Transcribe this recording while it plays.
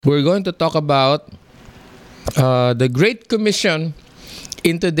We're going to talk about the Great Commission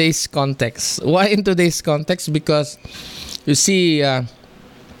in today's context. Why in today's context? Because you see,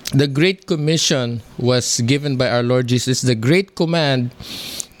 the Great Commission was given by our Lord Jesus, the great command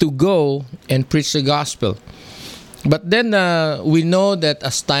to go and preach the gospel. But then we know that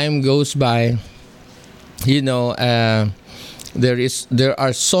as time goes by, there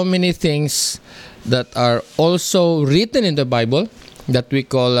are so many things that are also written in the Bible that we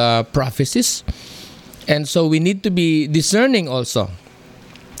call prophecies. And so we need to be discerning also.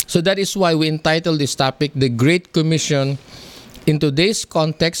 So that is why we entitled this topic, The Great Commission in today's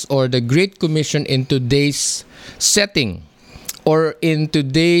context, or the Great Commission in today's setting, or in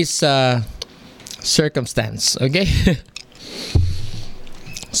today's circumstance. Okay?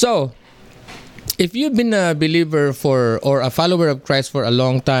 So, if you've been a believer or a follower of Christ for a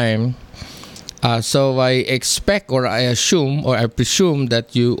long time, so I expect, or I assume, or I presume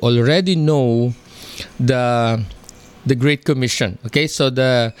that you already know the Great Commission. Okay, so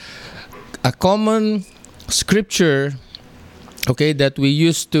a common scripture, okay, that we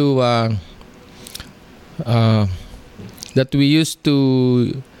used to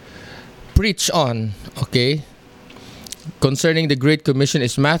preach on, okay, concerning the Great Commission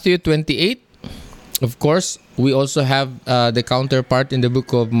is Matthew 28. Of course, we also have the counterpart in the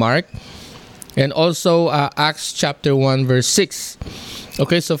book of Mark, and also Acts chapter 1 verse 6.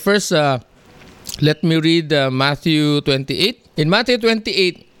 Okay, so first let me read Matthew 28. In Matthew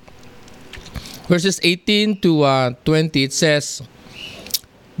 28 verses 18 to 20, it says,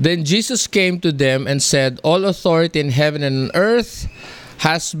 "Then Jesus came to them and said, 'All authority in heaven and on earth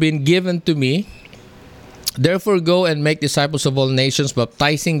has been given to me. Therefore go and make disciples of all nations,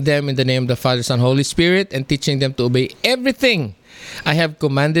 baptizing them in the name of the Father, Son, Holy Spirit, and teaching them to obey everything I have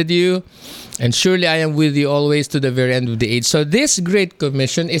commanded you. And surely I am with you always to the very end of the age.'" So this Great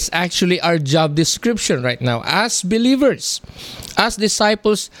Commission is actually our job description right now as believers, as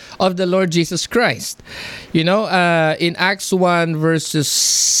disciples of the Lord Jesus Christ. In Acts 1 verses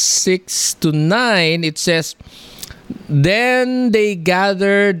 6 to 9, it says, "Then they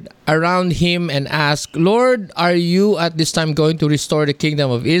gathered around him and asked, 'Lord, are you at this time going to restore the kingdom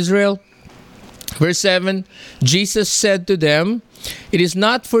of Israel?' Verse 7, Jesus said to them, 'It is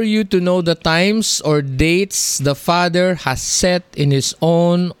not for you to know the times or dates the Father has set in His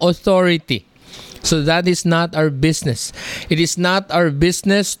own authority.'" So that is not our business. It is not our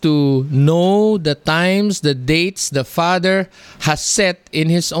business to know the times, the dates the Father has set in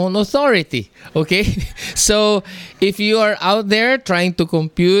His own authority. Okay? So if you are out there trying to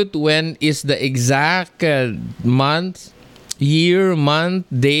compute when is the exact month, year, month,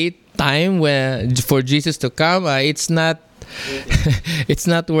 date, time for Jesus to come, it's not it's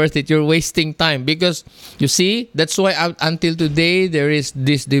not worth it. You're wasting time, because you see, that's why until today there is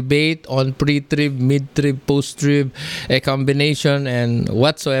this debate on pre-trib, mid-trib, post-trib, a combination and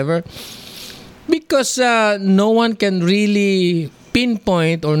whatsoever, because no one can really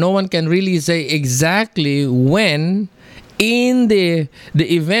pinpoint, or no one can really say exactly when in the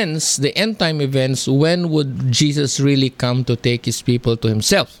events, the end time events, when would Jesus really come to take His people to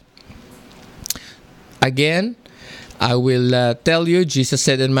Himself. Again, I will tell you, Jesus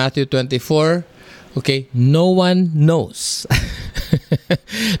said in Matthew 24, okay, no one knows.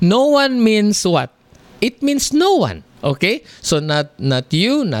 No one means what? It means no one, okay? So not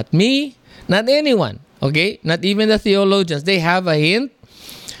you, not me, not anyone, okay? Not even the theologians. They have a hint,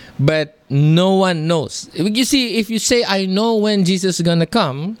 but no one knows. You see, if you say, "I know when Jesus is going to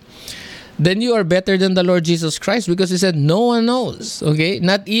come," then you are better than the Lord Jesus Christ, because He said no one knows, okay?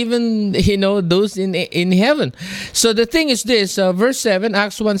 Not even, those in heaven. So the thing is this, verse 7,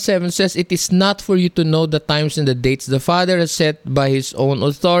 Acts 1:7 says, "It is not for you to know the times and the dates the Father has set by His own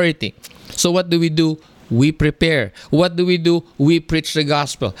authority." So what do? We prepare. What do? We preach the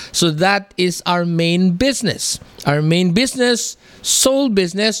gospel. So that is our main business. Our main business, soul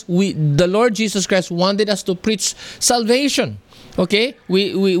business. The Lord Jesus Christ wanted us to preach salvation. Okay,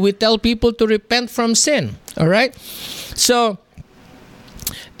 we tell people to repent from sin. All right, so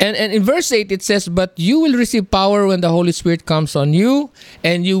and in verse 8 it says, "But you will receive power when the Holy Spirit comes on you,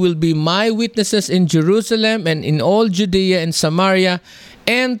 and you will be my witnesses in Jerusalem and in all Judea and Samaria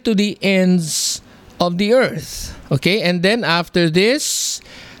and to the ends of the earth." Okay, and then after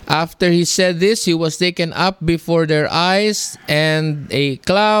He said this, He was taken up before their eyes, and a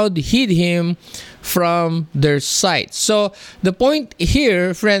cloud hid Him from their sight. So the point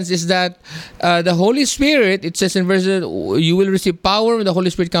here, friends, is that the Holy Spirit, it says in verse, "You will receive power when the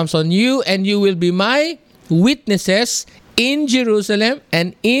Holy Spirit comes on you, and you will be my witnesses in Jerusalem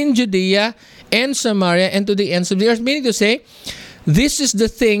and in Judea and Samaria and to the ends of the earth." Meaning to say, this is the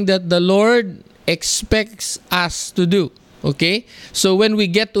thing that the Lord expects us to do. Okay? So when we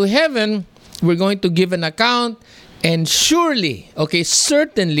get to heaven, we're going to give an account, and surely, okay,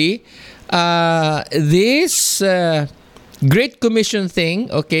 certainly, this Great Commission thing,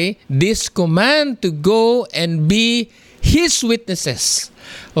 okay, this command to go and be His witnesses,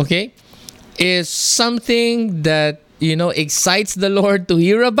 okay, is something that, excites the Lord to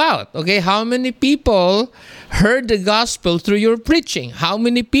hear about. Okay, how many people heard the gospel through your preaching? How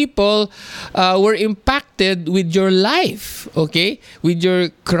many people were impacted with your life? Okay, with your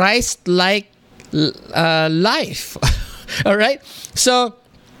Christ-like life. All right,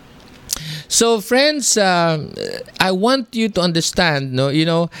 so friends, I want you to understand,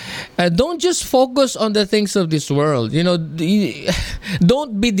 don't just focus on the things of this world.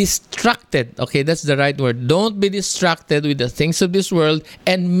 Don't be distracted. Okay, that's the right word. Don't be distracted with the things of this world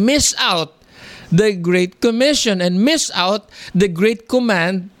and miss out the Great Commission and miss out the great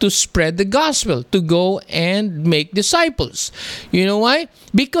command to spread the gospel, to go and make disciples. You know why?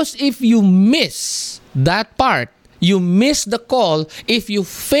 Because if you miss that part, you miss the call. If you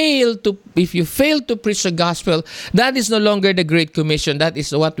fail to preach the gospel, that is no longer the Great Commission. That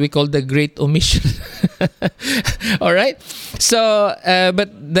is what we call the Great Omission. All right. So,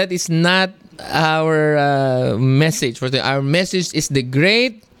 but that is not our message for today. Our message is the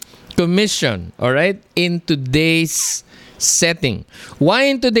Great Commission. All right. In today's setting. Why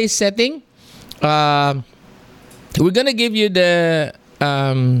in today's setting? We're gonna give you the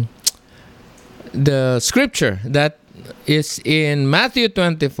scripture that is in Matthew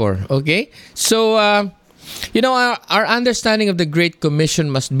 24. Okay, so our understanding of the Great Commission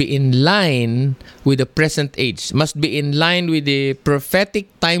must be in line with the present age, must be in line with the prophetic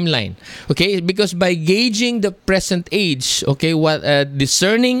timeline. Okay, because by gauging the present age, okay,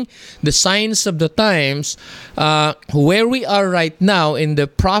 discerning the signs of the times, where we are right now in the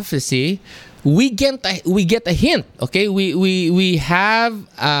prophecy, we get a hint. Okay, we have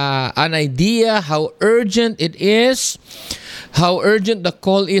an idea how urgent it is, how urgent the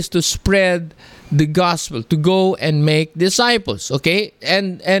call is to spread the gospel, to go and make disciples. Okay,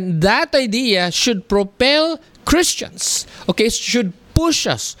 and that idea should propel Christians. Okay, should push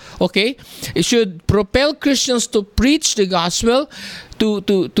us. Okay, it should propel Christians to preach the gospel, to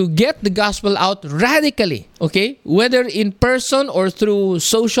get the gospel out radically. Okay, whether in person or through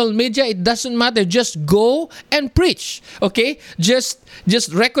social media, it doesn't matter. Just go and preach. Okay, just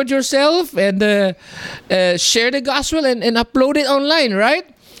record yourself and share the gospel and upload it online. Right.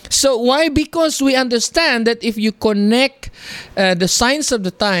 So why? Because we understand that if you connect the signs of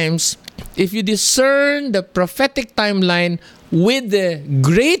the times, if you discern the prophetic timeline with the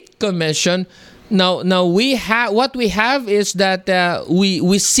Great Commission, now we have what we have is that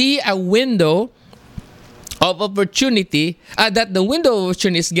we see a window of opportunity. That the window of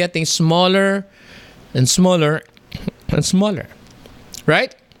opportunity is getting smaller and smaller and smaller,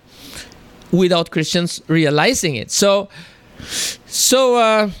 right? Without Christians realizing it. So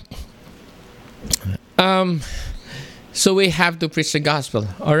we have to preach the gospel.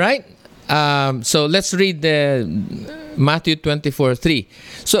 All right. So let's read the Matthew 24:3.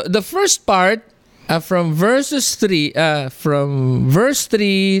 So the first part, from verse 3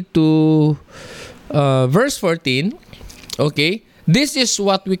 to verse 14. Okay, this is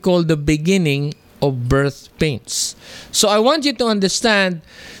what we call the beginning of birth pains. So I want you to understand.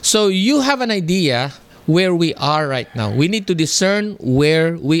 So you have an idea where we are right now. We need to discern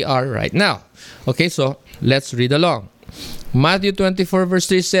where we are right now. Okay, so let's read along. Matthew 24 verse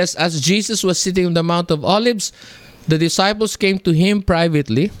 3 says, as Jesus was sitting on the Mount of Olives, the disciples came to him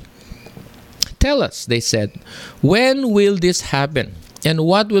privately. Tell us, they said, when will this happen? And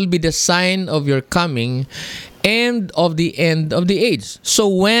what will be the sign of your coming and of the end of the age? So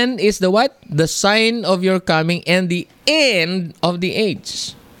when is the what? The sign of your coming and the end of the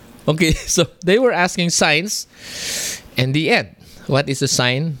age. Okay, so they were asking signs and the end. What is the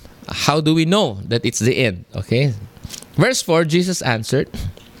sign? How do we know that it's the end? Okay. Verse 4, Jesus answered,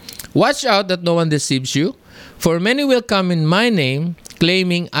 watch out that no one deceives you, for many will come in my name,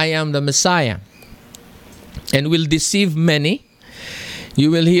 claiming I am the Messiah, and will deceive many.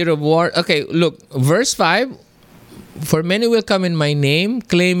 You will hear of war. Okay, look, verse 5, for many will come in my name,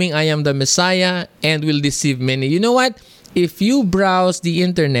 claiming I am the Messiah, and will deceive many. You know what? If you browse the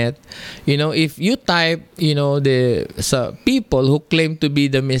internet, if you type, the people who claim to be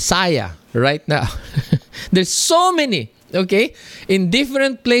the Messiah right now, there's so many, okay? In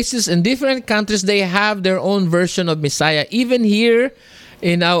different places, in different countries, they have their own version of Messiah. Even here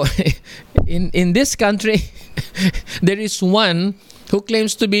in our in this country, there is one who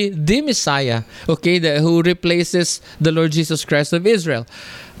claims to be the Messiah, okay, who replaces the Lord Jesus Christ of Israel.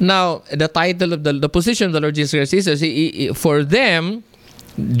 Now, the title of the position of the Lord Jesus Christ is, for them,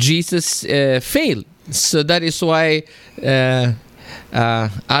 Jesus failed. So that is why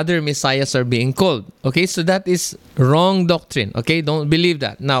other messiahs are being called. Okay, so that is wrong doctrine. Okay, don't believe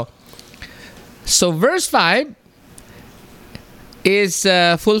that. Now, so verse 5 is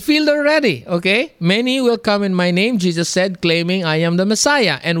fulfilled already. Okay, many will come in my name, Jesus said, claiming I am the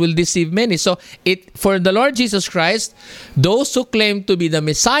Messiah, and will deceive many. So for the Lord Jesus Christ, those who claim to be the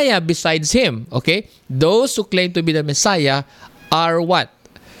Messiah besides him, okay, those who claim to be the Messiah are what?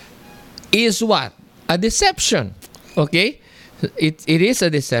 Is what? A deception. Okay, it is a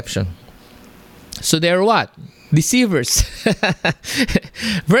deception. So they're what? Deceivers.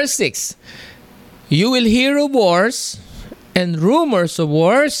 Verse 6, you will hear of wars and rumors of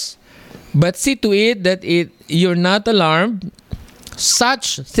wars, but see to it that you're not alarmed.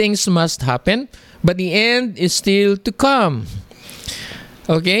 Such things must happen, but the end is still to come.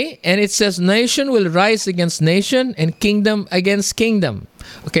 Okay, and it says nation will rise against nation and kingdom against kingdom.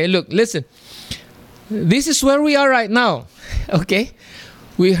 Okay, look, listen. This is where we are right now. Okay,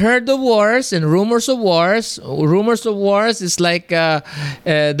 we heard of wars and rumors of wars. Rumors of wars is like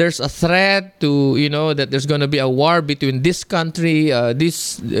there's a threat to, that there's going to be a war between this country,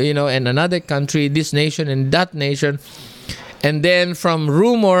 and another country, this nation and that nation. And then from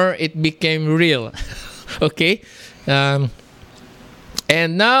rumor, it became real. Okay.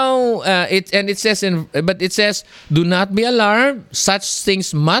 And now it says, do not be alarmed. Such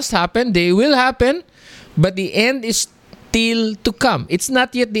things must happen. They will happen, but the end is still to come. It's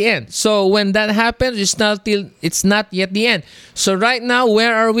not yet the end. So when that happens, it's not yet the end. So right now,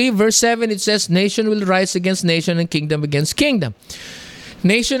 where are we? Verse 7, it says, nation will rise against nation and kingdom against kingdom.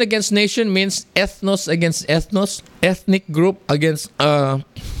 Nation against nation means ethnos against ethnos, ethnic group against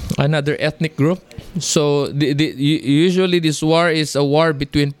another ethnic group. So usually this war is a war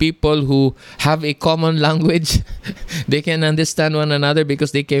between people who have a common language. They can understand one another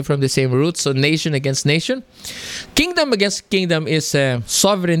because they came from the same roots. So nation against nation. Kingdom against kingdom is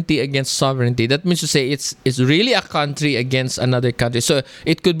sovereignty against sovereignty. That means to say it's really a country against another country. So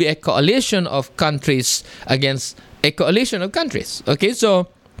it could be a coalition of countries against a coalition of countries. Okay, so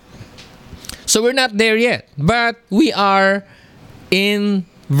we're not there yet. But we are in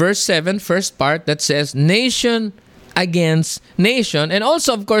verse 7, first part, that says nation against nation. And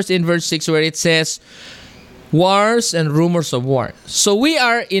also, of course, in verse 6 where it says wars and rumors of war. So we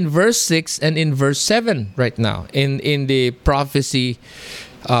are in verse 6 and in verse 7 right now in the prophecy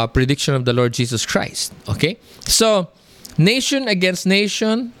prediction of the Lord Jesus Christ. Okay? So, nation against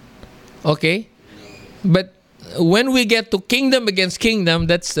nation. Okay? But when we get to kingdom against kingdom,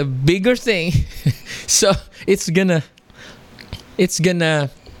 that's a bigger thing. So, it's gonna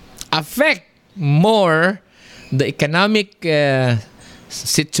affect more the economic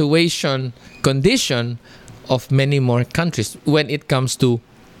condition of many more countries when it comes to,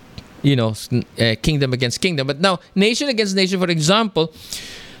 kingdom against kingdom. But now, nation against nation, for example,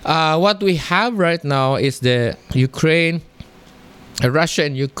 what we have right now is the Russia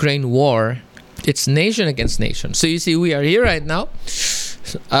and Ukraine war. It's nation against nation. So you see, we are here right now.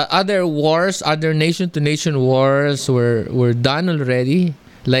 Other wars, other nation-to-nation wars were done already.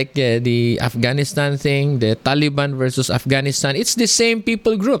 Like the Afghanistan thing, the Taliban versus Afghanistan. It's the same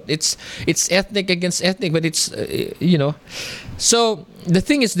people group. It's ethnic against ethnic, but it's, So the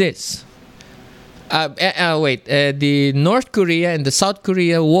thing is this. The North Korea and the South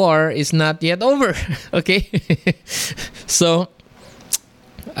Korea war is not yet over. Okay? So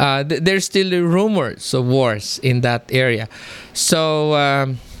there's still rumors of wars in that area.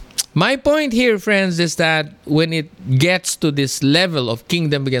 So my point here, friends, is that when it gets to this level of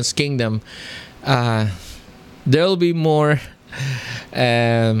kingdom against kingdom, there will be more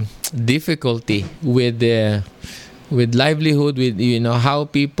difficulty with livelihood, with how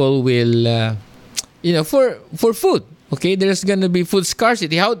people will for food. Okay, there's going to be food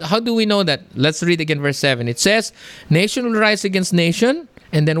scarcity. How do we know that? Let's read again verse 7. It says, nation will rise against nation,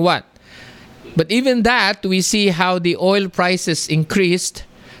 and then what? But even that, we see how the oil prices increased.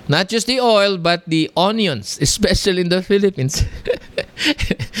 Not just the oil, but the onions, especially in the Philippines.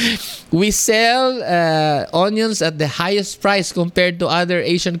 We sell onions at the highest price compared to other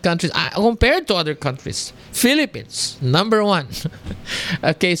Asian countries, compared to other countries. Philippines, number one.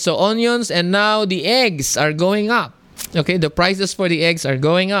 Okay, so onions, and now the eggs are going up. Okay, the prices for the eggs are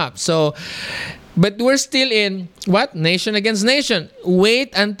going up. So, but we're still in what? Nation against nation.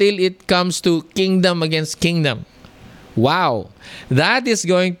 Wait until it comes to kingdom against kingdom. Wow, that is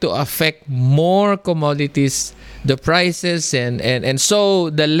going to affect more commodities the prices, and so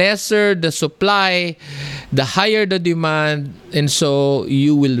the lesser the supply, the higher the demand, and so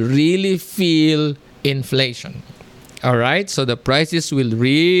you will really feel inflation. All right, so the prices will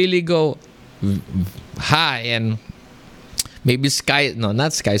really go high, and maybe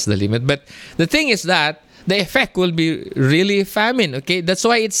not sky's the limit, but the thing is that the effect will be really famine. Okay, that's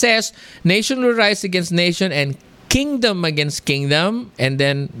why it says nation will rise against nation and kingdom against kingdom, and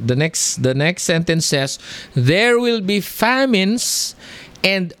then the next sentence says there will be famines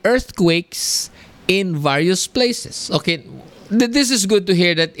and earthquakes in various places. Okay, this is good to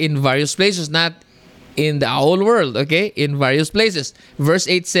hear, that in various places, not in the whole world. Okay, in various places. Verse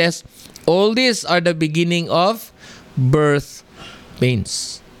 8 says all these are the beginning of birth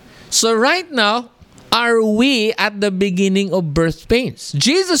pains. So right now, are we at the beginning of birth pains?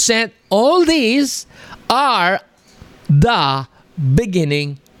 Jesus said all these are the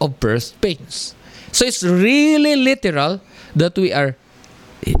beginning of birth pains. So it's really literal that we are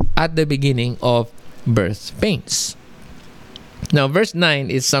at the beginning of birth pains. Now, verse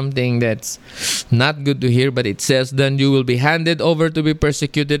 9 is something that's not good to hear, but it says, then you will be handed over to be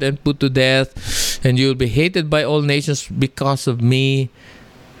persecuted and put to death, and you will be hated by all nations because of me.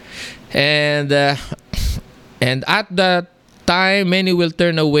 And at that time, many will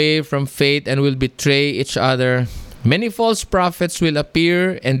turn away from faith and will betray each other. Many false prophets will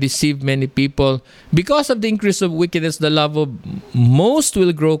appear and deceive many people. Because of the increase of wickedness, the love of most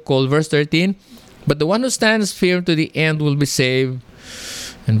will grow cold. Verse 13, but the one who stands firm to the end will be saved.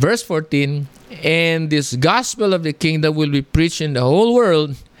 And verse 14, and this gospel of the kingdom will be preached in the whole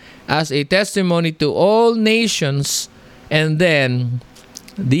world as a testimony to all nations, and then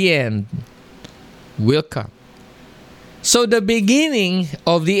the end will come. So the beginning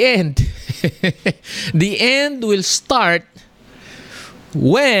of the end, the end will start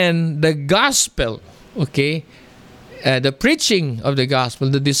when the gospel, okay, the preaching of the gospel,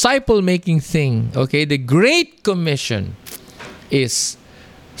 the disciple-making thing, okay, the Great Commission is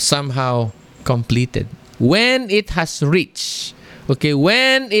somehow completed. When it has reached, okay,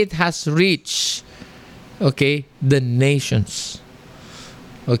 okay, the nations,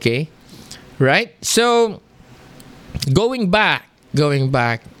 okay, right? So, going back,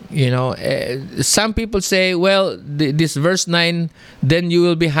 some people say, well, this verse 9, then you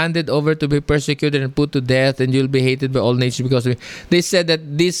will be handed over to be persecuted and put to death, and you'll be hated by all nations because of it. They said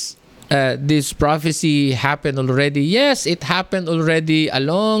that this prophecy happened already. Yes, it happened already a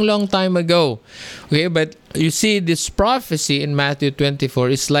long time ago. Okay, but you see, this prophecy in Matthew 24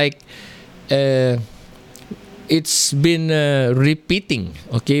 is like it's been repeating.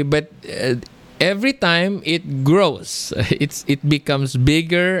 Okay, but every time it grows, it becomes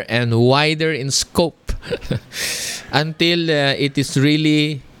bigger and wider in scope until it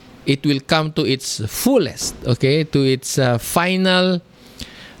will come to its fullest, okay, to its final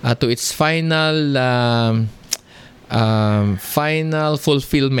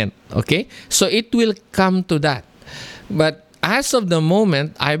fulfillment. Okay, so it will come to that. But as of the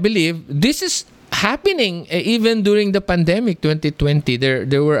moment, I believe this is happening even during the pandemic 2020.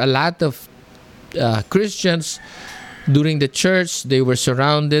 There were a lot of Christians during the church. They were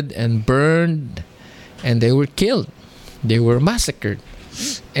surrounded and burned, and they were killed. They were massacred,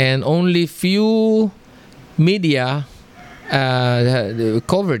 and only few media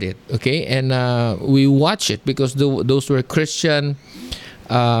covered it. Okay, and we watch it because those were Christian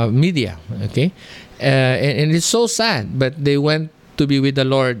media. Okay, and it's so sad, but they went to be with the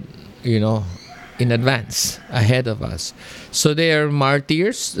Lord, in advance, ahead of us. So they are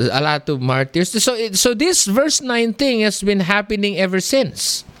martyrs, a lot of martyrs. So this verse 9 thing has been happening ever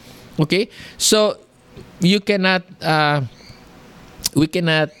since. Okay, so we cannot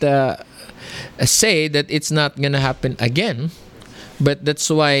say that it's not gonna happen again. But that's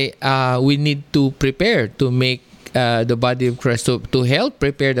why we need to prepare to make the body of Christ, to help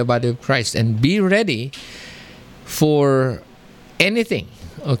prepare the body of Christ and be ready for anything.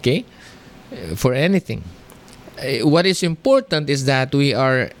 Okay, for anything. What is important is that we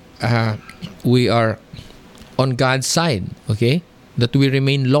are on God's side, okay? That we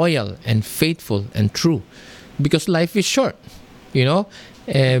remain loyal and faithful and true, because life is short, beyond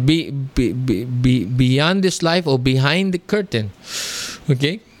this life or behind the curtain,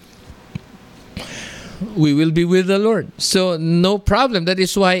 okay? We will be with the Lord, so no problem. That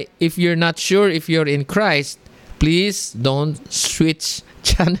is why if you're not sure if you're in Christ, please don't switch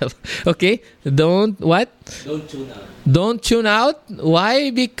channel. Okay, don't tune out.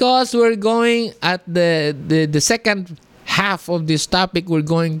 Why? Because we're going at the second half of this topic. We're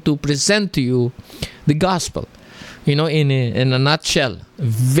going to present to you the gospel, in a nutshell.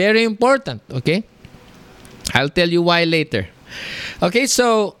 Very important. Okay, I'll tell you why later. Okay,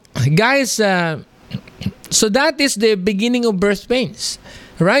 so guys, so that is the beginning of birth pains.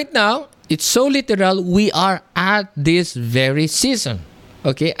 Right now, it's so literal. We are at this very season.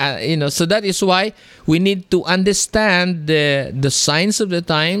 Okay, so that is why we need to understand the signs of the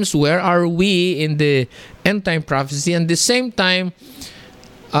times. Where are we in the end time prophecy? And at the same time,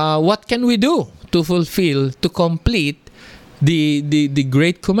 what can we do to fulfill, to complete the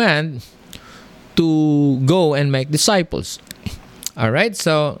great command to go and make disciples? All right.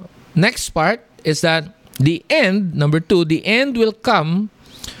 So next part is that the end. Number 2, the end will come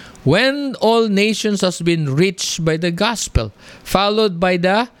when all nations has been reached by the gospel, followed by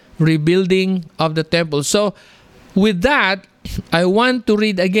the rebuilding of the temple. So with that, I want to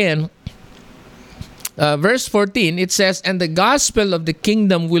read again verse 14. It says, and the gospel of the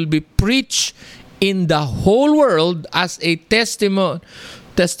kingdom will be preached in the whole world as a testimony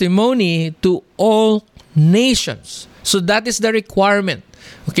to all nations. So that is the requirement.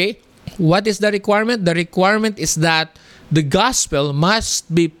 Okay, what is the requirement? The requirement is that the gospel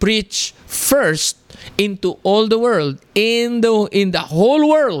must be preached first into all the world, in the whole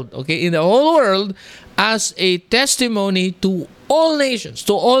world, okay, in the whole world, as a testimony to all nations,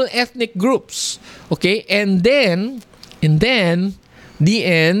 to all ethnic groups, okay, and then the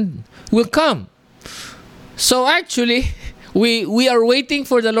end will come. So actually, we are waiting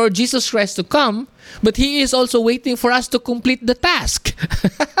for the Lord Jesus Christ to come, but He is also waiting for us to complete the task.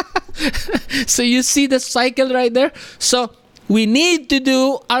 So you see the cycle right there? So we need to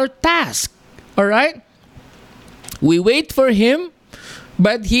do our task. All right? We wait for Him,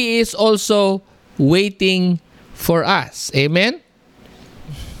 but He is also waiting for us. Amen?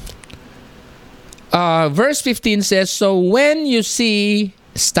 Verse 15 says, so when you see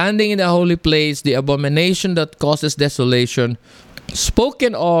standing in the holy place the abomination that causes desolation,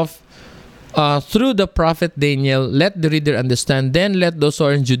 spoken of through the prophet Daniel, let the reader understand. Then let those who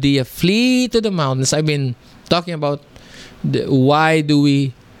are in Judea flee to the mountains. I've been talking about why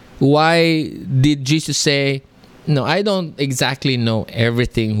did Jesus say, no, I don't exactly know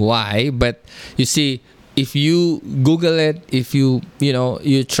everything why, but you see, if you Google it, if you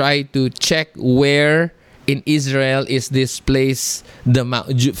try to check where in Israel is this place,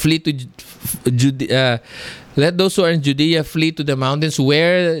 flee to Judea. Let those who are in Judea flee to the mountains.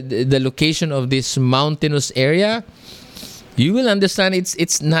 Where the location of this mountainous area, you will understand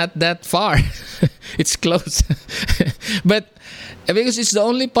it's not that far. It's close. But because it's the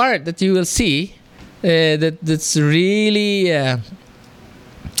only part that you will see that's really a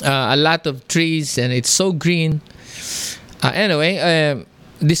lot of trees and it's so green. Anyway,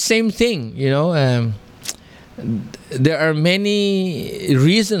 the same thing, there are many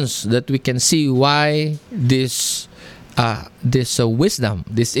reasons that we can see why this wisdom,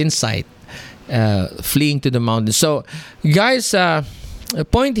 this insight, fleeing to the mountains. So, guys, the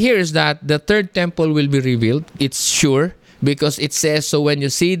point here is that the third temple will be revealed. It's sure, because it says, so when you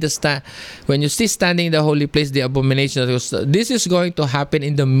see standing in the holy place the abomination, this is going to happen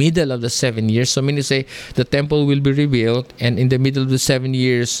in the middle of the 7 years. So many say the temple will be revealed, and in the middle of the 7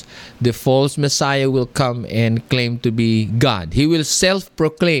 years the false Messiah will come and claim to be God. He will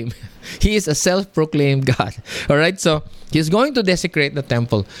self-proclaim. He is a self-proclaimed God. All right, so he's going to desecrate the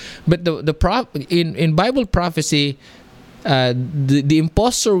temple. But in Bible prophecy, the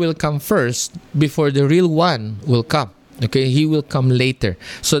impostor will come first before the real one will come. Okay, he will come later.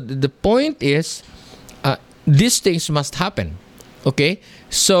 So the point is, these things must happen. Okay,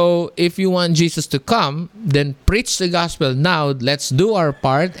 so if you want Jesus to come, then preach the gospel now. Let's do our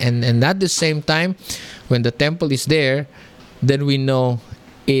part, and at the same time, when the temple is there, then we know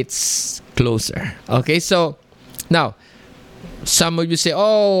it's closer. Okay, so now some of you say,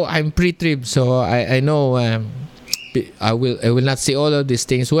 "Oh, I'm pre-trib, so I know I will not see all of these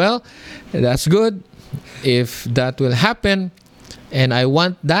things." Well, that's good. If that will happen, and I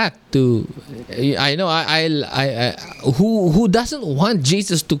want that to, I know who doesn't want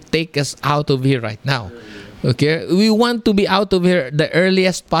Jesus to take us out of here right now? Okay, we want to be out of here the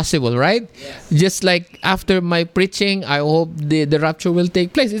earliest possible, right? Yes. Just like after my preaching, I hope the rapture will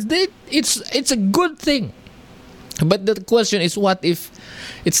take place. It's a good thing, but the question is, what if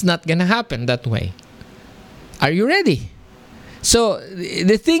it's not gonna happen that way? Are you ready? So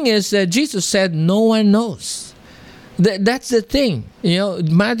the thing is, Jesus said, no one knows. That's the thing.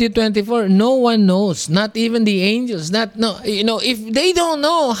 Matthew 24, no one knows, not even the angels. If they don't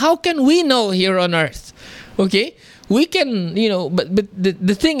know, how can we know here on earth? Okay? We can, but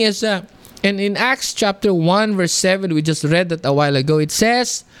the thing is, and in Acts chapter 1, verse 7, we just read that a while ago, it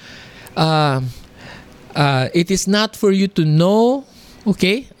says, it is not for you to know.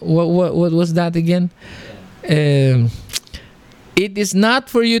 Okay? What was that again? Um, it is not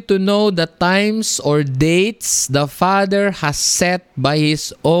for you to know the times or dates the Father has set by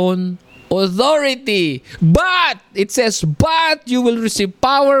His own authority. But, it says, but you will receive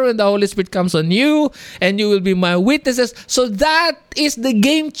power when the Holy Spirit comes on you, and you will be my witnesses. So that is the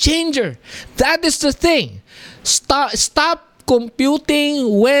game changer. That is the thing. Stop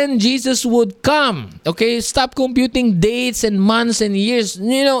computing when Jesus would come. Okay? Stop computing dates and months and years.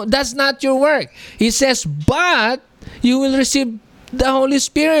 That's not your work. He says, but you will receive the Holy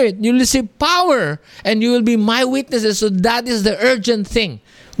Spirit. You'll receive power, and you will be my witnesses. So that is the urgent thing.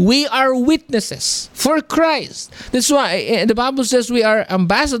 We are witnesses for Christ. That's why the Bible says we are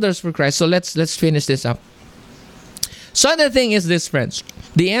ambassadors for Christ. So let's finish this up. So the thing is this, friends.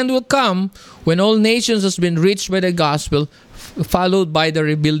 The end will come when all nations has been reached by the gospel, followed by the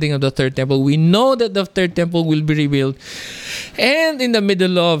rebuilding of the third temple. We know that the third temple will be rebuilt. And in the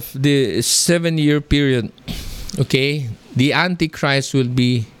middle of the 7-year period, okay, the Antichrist will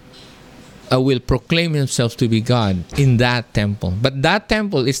proclaim himself to be God in that temple. But that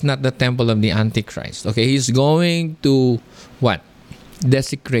temple is not the temple of the Antichrist. Okay, he's going to what?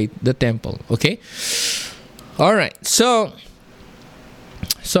 Desecrate the temple. Okay? All right. So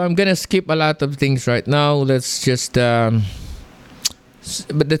I'm going to skip a lot of things right now. Let's just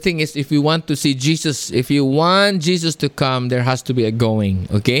but the thing is, if you want to see Jesus, if you want Jesus to come, there has to be a going,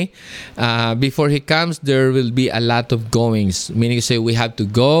 okay? Before He comes, there will be a lot of goings. Meaning you say we have to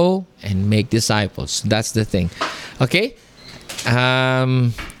go and make disciples. That's the thing, okay?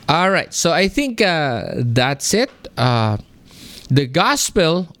 All right, so I think that's it. The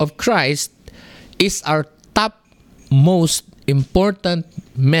gospel of Christ is our top most important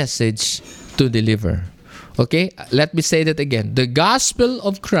message to deliver. Okay, let me say that again. The gospel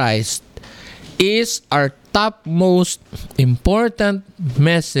of Christ is our top most important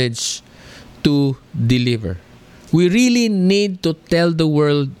message to deliver. We really need to tell the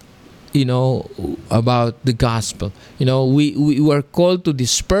world, about the gospel. We were called to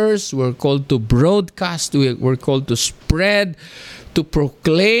disperse, we're called to broadcast, we're called to spread, to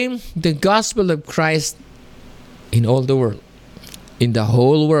proclaim the gospel of Christ in all the world, in the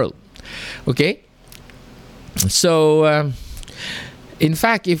whole world. Okay? So, in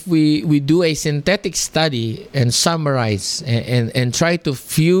fact, if we do a synthetic study and summarize and try to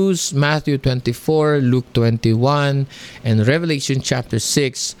fuse Matthew 24, Luke 21, and Revelation chapter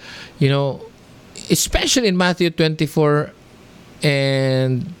 6, especially in Matthew 24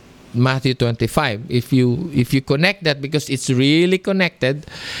 and Matthew 25, if you connect that, because it's really connected,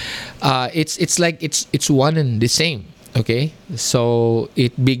 it's like it's one and the same. Okay, so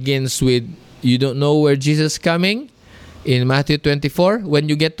it begins with, you don't know where Jesus is coming in Matthew 24. When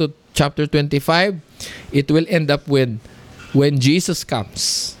you get to chapter 25, it will end up with when Jesus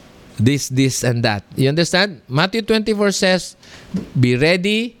comes. This, and that. You understand? Matthew 24 says, be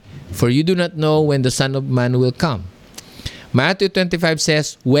ready, for you do not know when the Son of Man will come. Matthew 25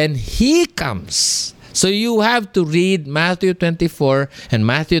 says, when He comes. So you have to read Matthew 24 and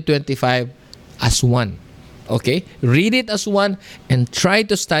Matthew 25 as one. Okay, read it as one and try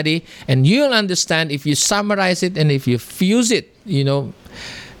to study, and you'll understand. If you summarize it and if you fuse it,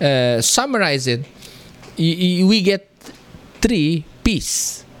 summarize it, we get 3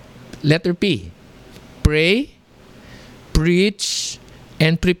 P's. Letter P: pray, preach,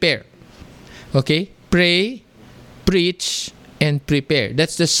 and prepare. Okay, pray, preach, and prepare.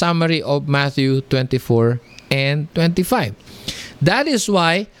 That's the summary of Matthew 24 and 25. That is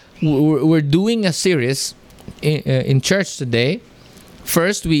why we're doing a series in church today.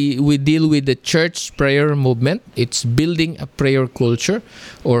 First, we deal with the church prayer movement. It's building a prayer culture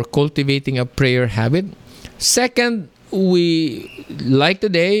or cultivating a prayer habit. Second,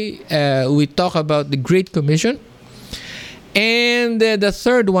 today, we talk about the Great Commission. And the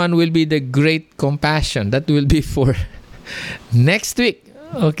third one will be the Great Compassion. That will be for next week.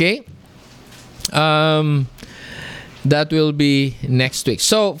 Okay? That will be next week.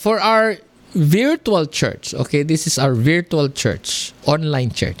 So, for our virtual church, okay, this is our virtual church, online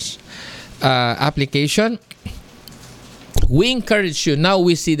church application. We encourage you. Now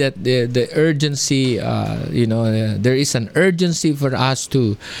we see that the urgency, there is an urgency for us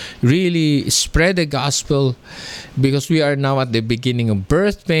to really spread the gospel, because we are now at the beginning of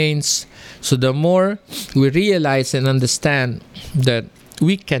birth pains. So the more we realize and understand that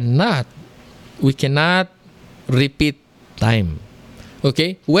we cannot repeat time.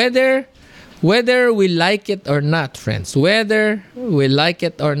 Okay, whether we like it or not, friends, whether we like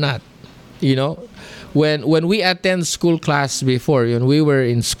it or not, when we attend school class before, when we were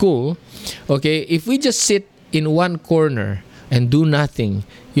in school, okay, if we just sit in one corner and do nothing,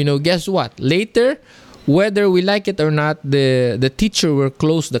 guess what? Later, whether we like it or not, the teacher will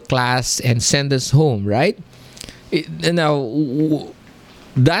close the class and send us home, right?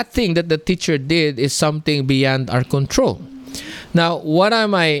 That thing that the teacher did is something beyond our control. Now, what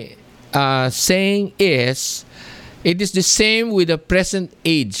am I saying is, it is the same with the present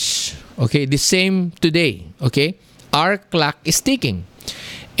age. Okay, the same today. Okay, our clock is ticking,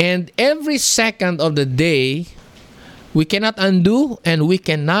 and every second of the day, we cannot undo and we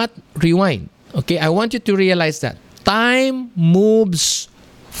cannot rewind. Okay, I want you to realize that time moves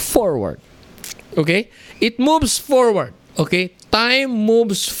forward. Okay, it moves forward. Okay, time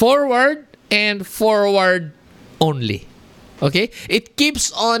moves forward and forward only. Okay, it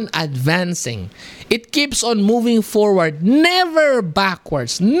keeps on advancing. It keeps on moving forward, never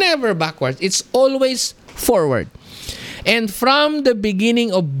backwards, never backwards. It's always forward. And from the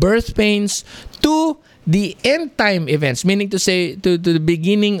beginning of birth pains to the end time events, meaning to say to the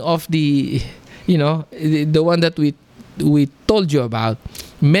beginning of the one that we told you about,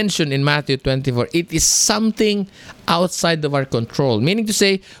 mentioned in Matthew 24, it is something outside of our control. Meaning to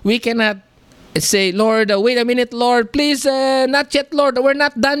say, we cannot say, Lord, wait a minute, Lord, please, not yet, Lord, we're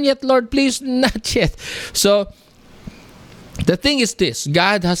not done yet, Lord, please, not yet. So, the thing is this,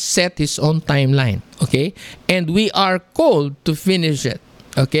 God has set His own timeline, okay? And we are called to finish it,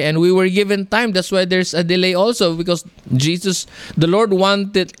 okay? And we were given time, that's why there's a delay also, because Jesus, the Lord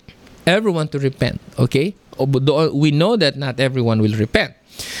wanted everyone to repent, okay? We know that not everyone will repent.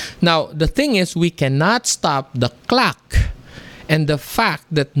 Now, the thing is, we cannot stop the clock and the fact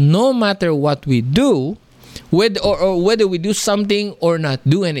that no matter what we do, whether we do something or not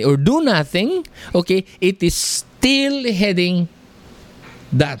do any or do nothing, okay, it is still heading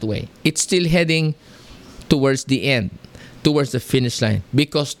that way. It's still heading towards the end, towards the finish line,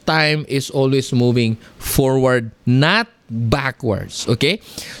 because time is always moving forward, not backwards. Okay,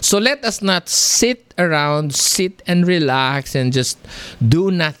 so let us not sit and relax and just do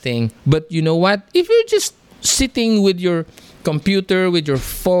nothing. But you know what, if you're just sitting with your computer, with your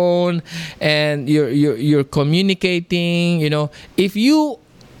phone, and you're communicating, if you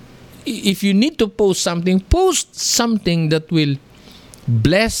need to post something that will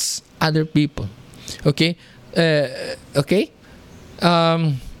bless other people. Okay,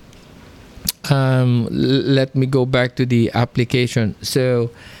 let me go back to the application.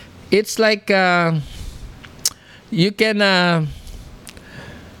 So it's like you can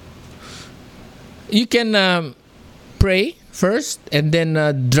pray first, and then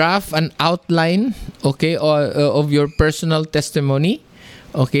draft an outline, okay, of your personal testimony.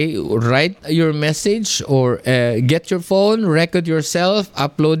 Okay, write your message, or get your phone, record yourself,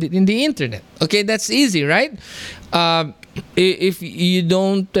 upload it in the internet. Okay, that's easy, right? If you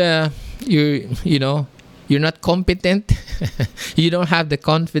don't, you're not competent, you don't have the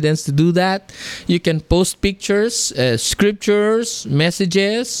confidence to do that, you can post pictures, scriptures,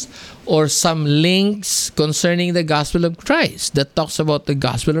 messages, or some links concerning the gospel of Christ that talks about the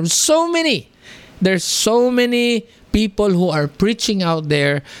gospel of there's so many people who are preaching out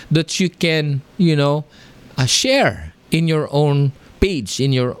there that you can, share in your own page,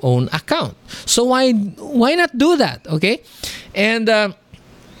 in your own account. So why not do that? Okay, and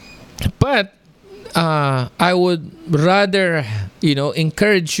but I would rather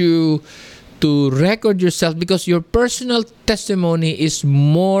encourage you to record yourself, because your personal testimony is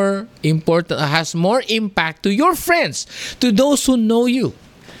more important, has more impact to your friends, to those who know you.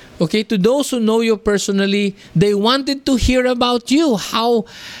 Okay, to those who know you personally, they wanted to hear about you, how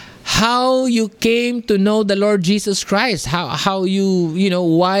you came to know the Lord Jesus Christ, how you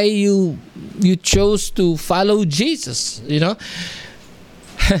why you chose to follow Jesus,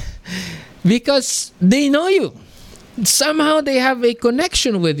 because they know you. Somehow they have a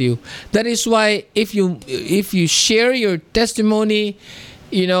connection with you. That is why if you share your testimony,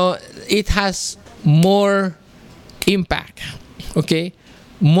 it has more impact, okay,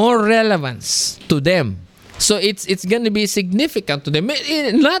 more relevance to them. So it's going to be significant to them.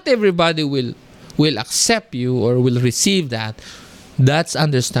 Not everybody will accept you or will receive that. That's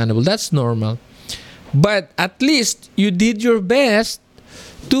understandable. That's normal. But at least you did your best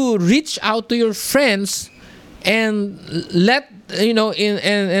to reach out to your friends and let in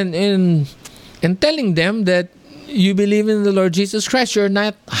telling them that you believe in the Lord Jesus Christ. You're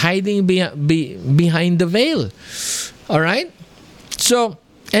not hiding behind the veil. All right. So,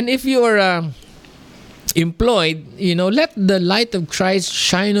 and if you are employed, let the light of Christ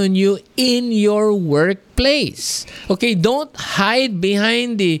shine on you in your workplace. Okay, don't hide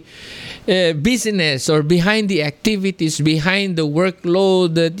behind the business or behind the activities, behind the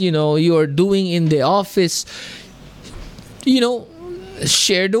workload that you are doing in the office.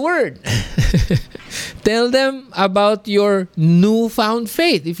 Share the word. Tell them about your newfound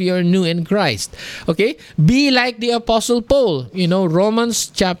faith if you're new in Christ. Okay? Be like the Apostle Paul.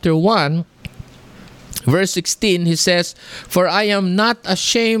 Romans chapter 1, verse 16, he says, "For I am not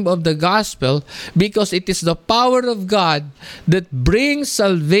ashamed of the gospel, because it is the power of God that brings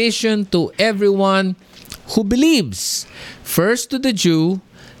salvation to everyone who believes. First to the Jew,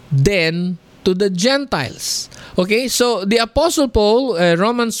 then to the Gentiles." Okay, so the Apostle Paul,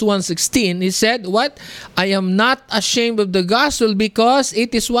 Romans 1:16, he said, what? "I am not ashamed of the gospel, because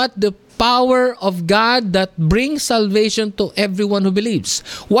it is what? The power of God that brings salvation to everyone who believes."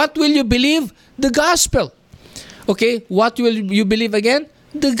 What will you believe? The gospel. Okay, what will you believe again?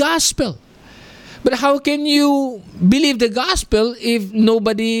 The gospel. But how can you believe the gospel if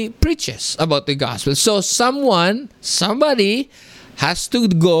nobody preaches about the gospel? So somebody has to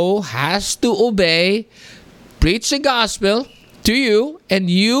go, has to obey, preach the gospel to you, and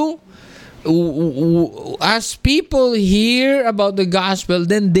you, as people hear about the gospel,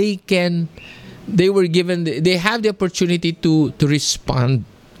 then they have the opportunity to respond,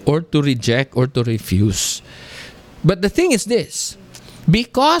 or to reject, or to refuse. But the thing is this: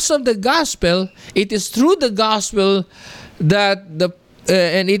 because of the gospel, it is through the gospel that the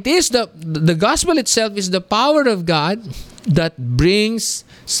gospel itself is the power of God that brings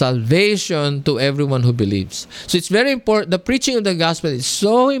salvation to everyone who believes. So it's very important. The preaching of the gospel is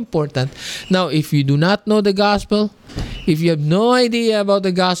so important. Now, if you do not know the gospel, if you have no idea about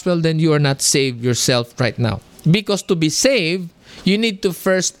the gospel, then you are not saved yourself right now. Because to be saved, you need to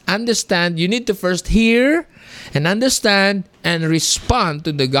first understand, you need to first hear and understand and respond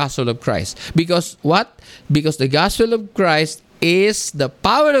to the gospel of Christ. Because what? Because the gospel of Christ is the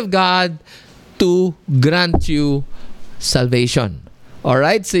power of God to grant you salvation.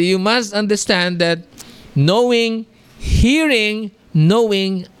 Alright? So you must understand that hearing,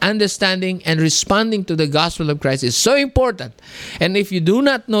 knowing, understanding, and responding to the gospel of Christ is so important. And if you do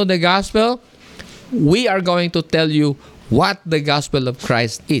not know the gospel, we are going to tell you what the gospel of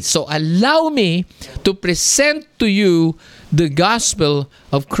Christ is. So allow me to present to you the gospel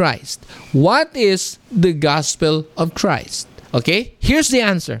of Christ. What is the gospel of Christ? Okay? Here's the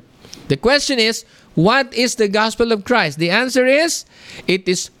answer. The question is, what is the gospel of Christ? The answer is, it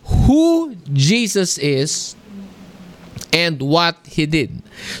is who Jesus is and what He did.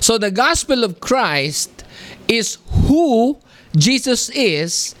 So the gospel of Christ is who Jesus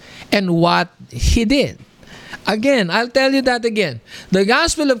is and what He did. Again, I'll tell you that again. The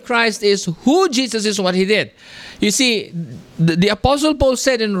gospel of Christ is who Jesus is, what He did. You see, the Apostle Paul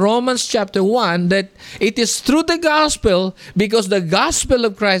said in Romans chapter 1 that it is through the gospel, because the gospel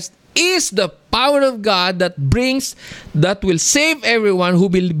of Christ is the power of God that will save everyone who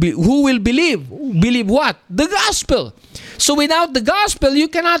will believe. Believe what? The gospel. So without the gospel, you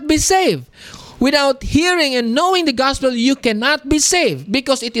cannot be saved. Without hearing and knowing the gospel, you cannot be saved,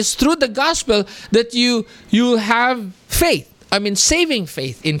 because it is through the gospel that you have faith. I mean, saving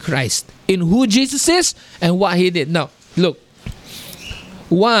faith in Christ, in who Jesus is and what He did. Now, look,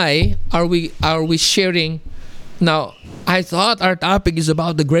 why are we sharing? Now, I thought our topic is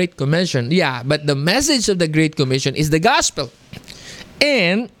about the Great Commission. Yeah, but the message of the Great Commission is the gospel.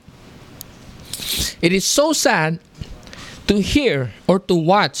 And it is so sad to hear or to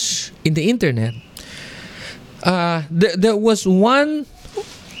watch in the internet. There was one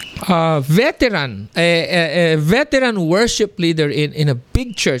veteran worship leader in a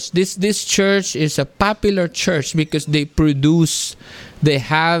big church. This church is a popular church because they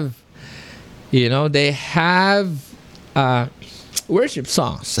have worship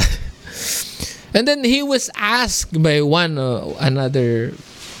songs. And then he was asked by another,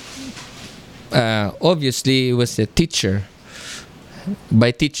 obviously it was a teacher, by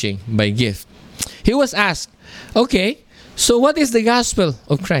gift. He was asked, okay, so what is the gospel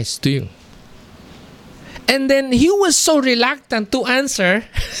of Christ to you? And then he was so reluctant to answer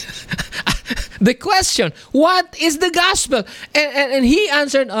the question, what is the gospel? And he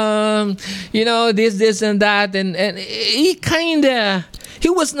answered, this and that. And he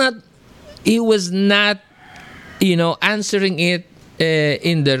was not, answering it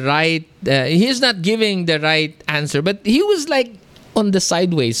in the right, he's not giving the right answer, but he was like on the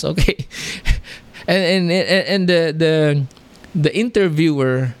sideways, okay? And the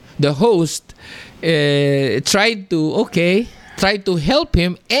interviewer, the host, tried to help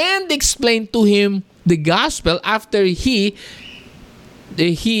him and explain to him the gospel after he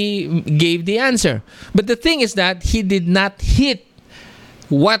gave the answer. But the thing is that he did not hit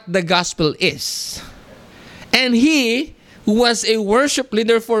what the gospel is. And he was a worship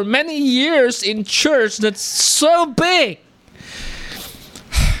leader for many years in church that's so big.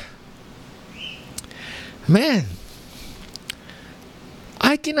 Man,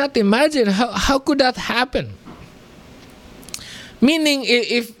 I cannot imagine how could that happen. Meaning,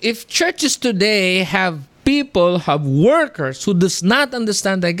 if churches today have people, have workers who does not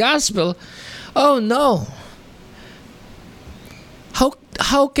understand the gospel, oh no,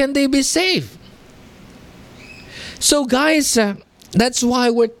 how can they be saved? So guys, that's why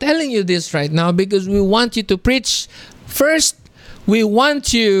we're telling you this right now, because we want you to preach. First, we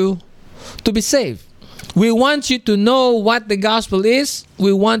want you to be saved. We want you to know what the gospel is.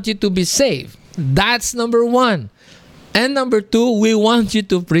 We want you to be saved. That's number one. And number two, we want you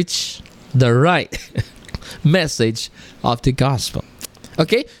to preach the right message of the gospel.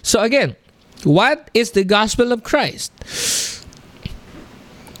 Okay? So again, what is the gospel of Christ?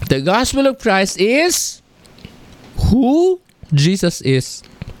 The gospel of Christ is who Jesus is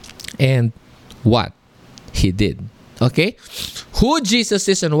and what He did. Okay? Who Jesus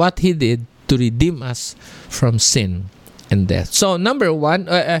is and what He did to redeem us from sin and death. So number one,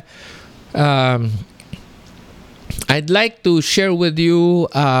 I'd like to share with you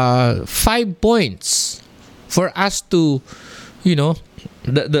 5 points for us to,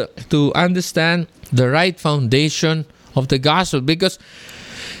 to understand the right foundation of the gospel. Because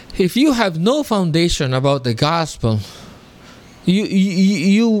if you have no foundation about the gospel,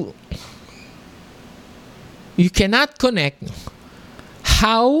 you cannot connect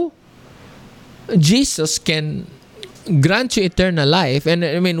how Jesus can grant you eternal life. And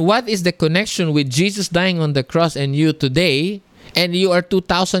I mean, what is the connection with Jesus dying on the cross and you today, and you are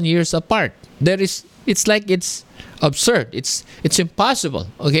 2,000 years apart? It's like it's absurd. It's impossible.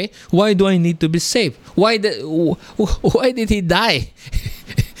 Okay, why do I need to be saved? Why did He die?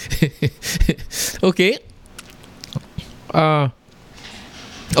 Okay.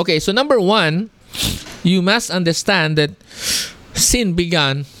 Okay. So number one, you must understand that sin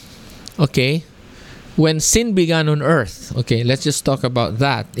began. Okay. When sin began on earth, okay, let's just talk about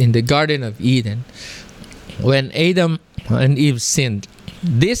that. In the Garden of Eden, when Adam and Eve sinned,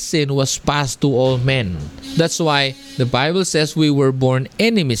 this sin was passed to all men. That's why the Bible says we were born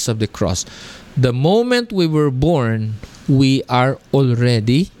enemies of the cross. The moment we were born, we are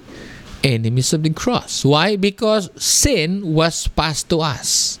already enemies of the cross. Why? Because sin was passed to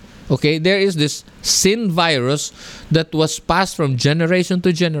us. Okay, there is this sin virus that was passed from generation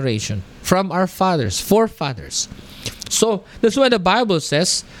to generation, from our forefathers. So that's why the Bible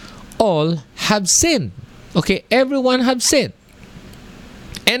says all have sinned. Okay, everyone have sinned.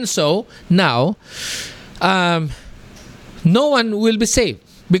 And so now, no one will be saved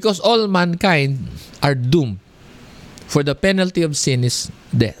because all mankind are doomed. For the penalty of sin is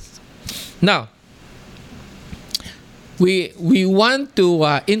death. Now, we want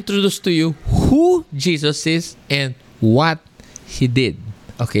to introduce to you who Jesus is and what He did.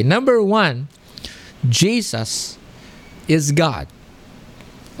 Okay, number one, Jesus is God.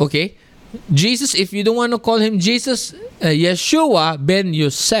 Okay, Jesus, if you don't want to call Him Jesus, Yeshua ben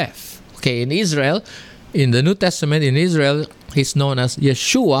Yosef. Okay, in Israel, in the New Testament, in Israel, He's known as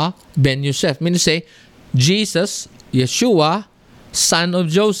Yeshua ben Yosef. Meaning to say, Jesus, Yeshua, son of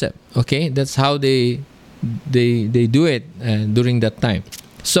Joseph. Okay, that's how they do it during that time.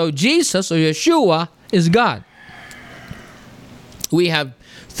 So Jesus or Yeshua is God. We have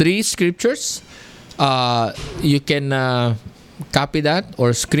 3 scriptures. You can copy that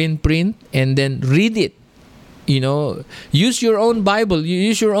or screen print and then read it. Use your own Bible. You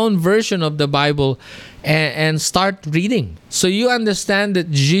use your own version of the Bible and start reading. So you understand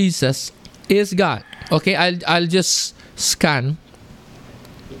that Jesus is God. Okay, I'll just scan.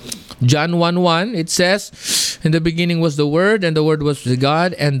 John 1:1, it says, in the beginning was the Word, and the Word was with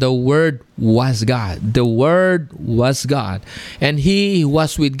God, and the Word was God. The Word was God. And He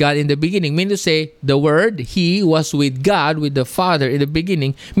was with God in the beginning. Meaning to say, the Word, He was with God, with the Father in the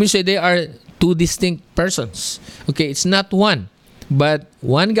beginning. Meaning to say, they are 2 distinct persons. Okay, it's not one, but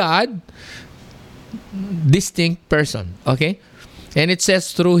one God, distinct person. Okay? And it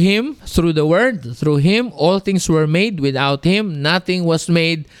says, through Him, through the Word, through Him, all things were made. Without Him, nothing was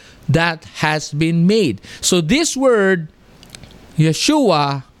made that has been made. So this word,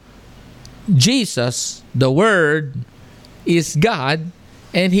 Yeshua, Jesus, the Word, is God,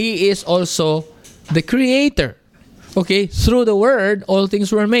 and He is also the Creator. Okay, through the Word, all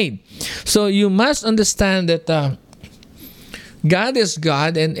things were made. So you must understand that God is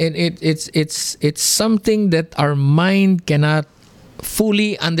God, and it's something that our mind cannot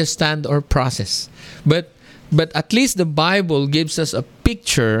fully understand or process. But at least the Bible gives us a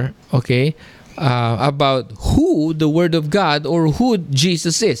picture, okay, about who the Word of God or who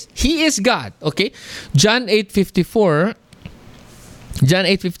Jesus is. He is God, okay? John 8:54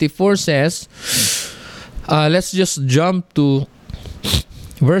 says, Let's just jump to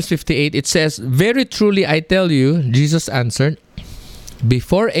verse 58. It says, "Very truly I tell you," Jesus answered,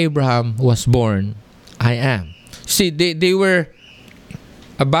 "before Abraham was born, I am." See, they were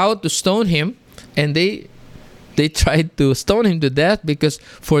about to stone him, and they tried to stone him to death, because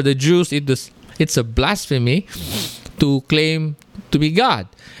for the Jews it's a blasphemy to claim to be God.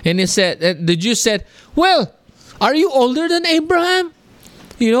 And the Jews said, "Well, are you older than Abraham?"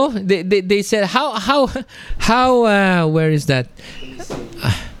 You know, they said, how where is that?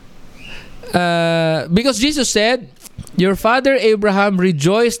 Because Jesus said, "Your father Abraham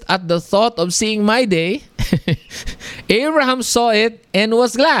rejoiced at the thought of seeing my day." Abraham saw it and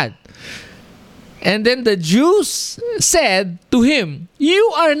was glad. And then the Jews said to him,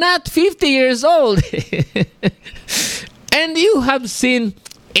 "You are not 50 years old, and you have seen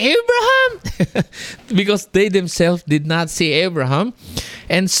Abraham?" Because they themselves did not see Abraham.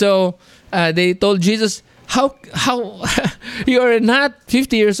 And so they told Jesus, how you are not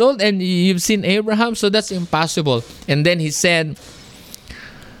 50 years old and you've seen Abraham? So that's impossible. And then he said,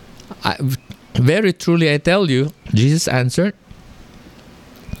 "Very truly I tell you," Jesus answered,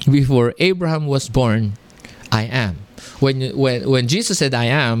 "before Abraham was born, I am." When Jesus said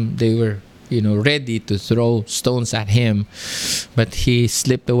 "I am," they were ready to throw stones at him, but he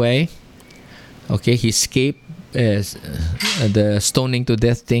slipped away. Okay, he escaped the stoning to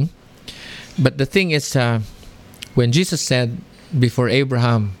death thing. But the thing is, when Jesus said "before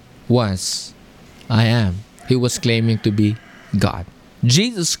Abraham was, I am," he was claiming to be God.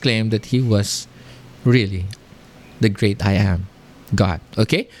 Jesus claimed that he was really the great I am, God.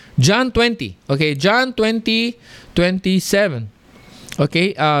 Okay, John 20. Okay, John 20:27.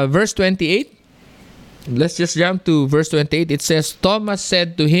 Okay, verse 28. Let's just jump to verse 28. It says, "Thomas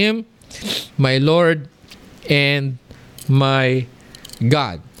said to him, 'My Lord and my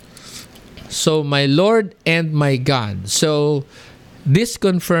God.'" So, my Lord and my God. So, this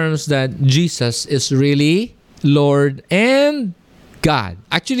confirms that Jesus is really Lord and God.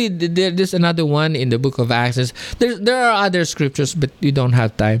 Actually, there's another one in the book of Acts. There are other scriptures, but you don't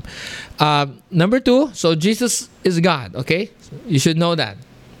have time. Number 2, so Jesus is God, okay? You should know that.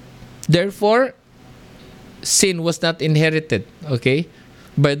 Therefore, sin was not inherited, okay,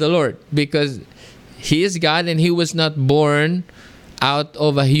 by the Lord, because he is God and he was not born out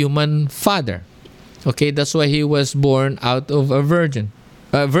of a human father. Okay, that's why he was born out of a virgin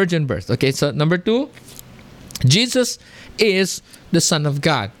birth. Okay, so number 2, Jesus is the Son of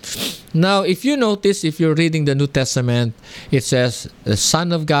God. Now, if you notice, if you're reading the New Testament, it says the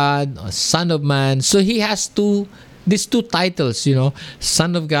Son of God, Son of Man. So he has these two titles,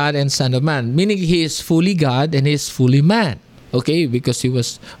 Son of God and Son of Man, meaning he is fully God and he is fully man. Okay, because he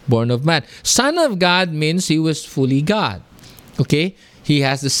was born of man. Son of God means he was fully God. Okay, he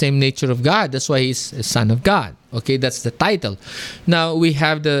has the same nature of God. That's why he's a Son of God. Okay, that's the title. Now we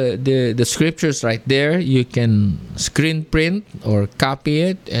have the scriptures right there. You can screen print or copy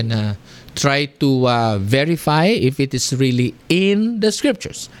it and try to verify if it is really in the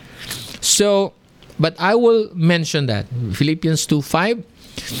scriptures. So, but I will mention that Philippians 2:5.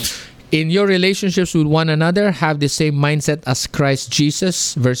 "In your relationships with one another, have the same mindset as Christ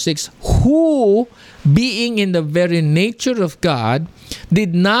Jesus." Verse 6, "Who, being in the very nature of God,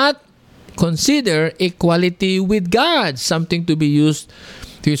 did not consider equality with God something to be used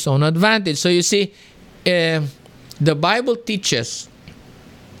to his own advantage." So you see, the Bible teaches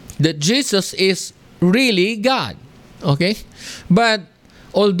that Jesus is really God. Okay? But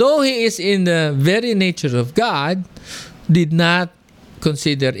although he is in the very nature of God, did not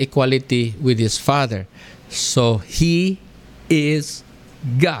consider equality with his Father. So he is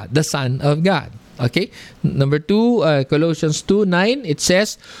God, the Son of God. Okay? Number 2, Colossians 2:9, it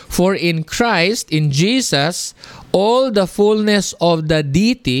says, "For in Christ, in Jesus, all the fullness of the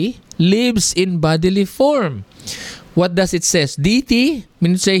deity lives in bodily form." What does it say? Deity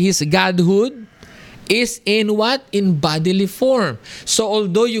means say his godhood is in what? In bodily form. So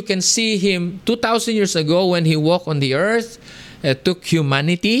although you can see him 2,000 years ago when he walked on the earth, took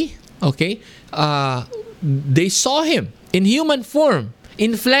humanity, okay, they saw him in human form,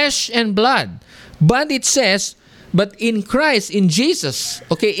 in flesh and blood. But it says, but in Christ, in Jesus,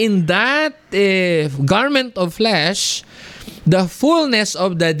 okay, in that garment of flesh, the fullness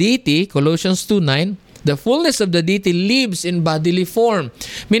of the deity, Colossians 2:9, the fullness of the deity lives in bodily form.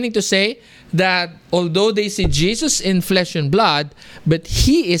 Meaning to say that although they see Jesus in flesh and blood, but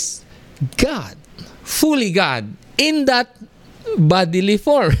he is God, fully God, in that bodily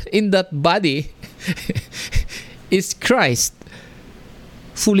form, in that body is Christ,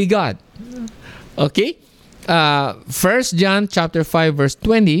 fully God. Okay? 1 John chapter 5 verse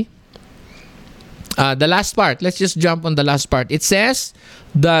 20. the last part. Let's just jump on the last part. It says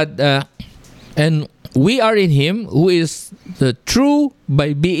that, and we are in Him, who is the true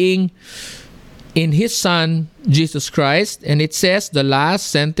by being in His Son, Jesus Christ. And it says, the last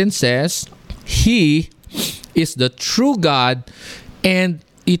sentence says, He is the true God and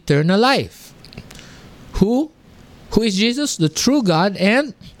eternal life. Who is Jesus? The true God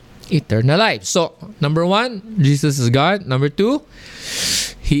and eternal life. So, number 1, Jesus is God. Number 2,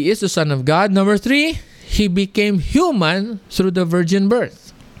 He is the Son of God. Number 3, He became human through the virgin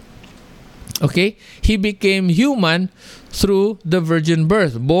birth. Okay? He became human through the virgin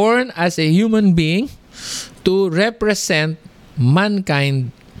birth, born as a human being to represent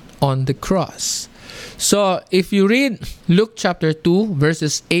mankind on the cross. So, if you read Luke chapter 2,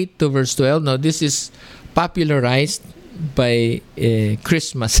 verses 8 to verse 12, now this is popularized by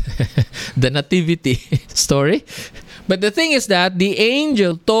Christmas, the nativity story. But the thing is that the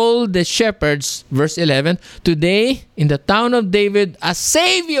angel told the shepherds, verse 11, today in the town of David, a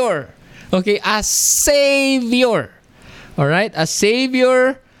Savior, okay, a Savior, all right, a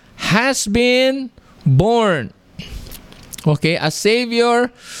Savior has been born. Okay, a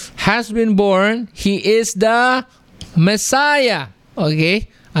Savior has been born. He is the Messiah. Okay,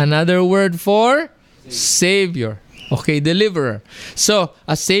 another word for Savior. Okay, deliverer. So,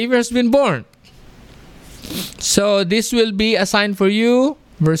 a Savior has been born. So, this will be a sign for you.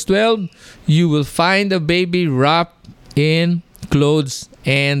 Verse 12, you will find a baby wrapped in clothes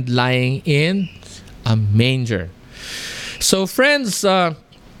and lying in a manger. So, friends,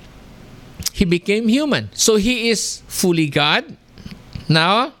 He became human. So, He is fully God.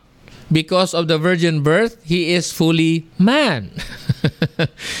 Now, because of the virgin birth, He is fully man.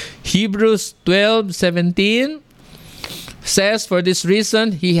 Hebrews 12:17 says, for this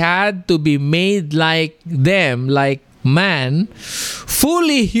reason, He had to be made like them, like man,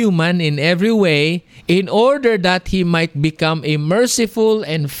 fully human in every way, in order that He might become a merciful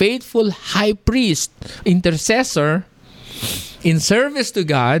and faithful high priest, intercessor, in service to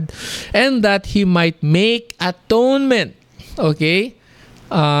God, and that He might make atonement, okay,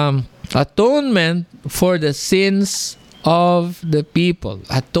 atonement for the sins of the people.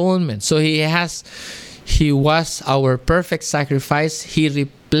 Atonement. So He was our perfect sacrifice. He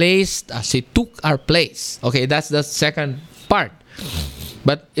replaced us. He took our place. Okay, that's the second part.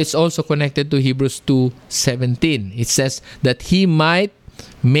 But it's also connected to Hebrews 2:17. It says that He might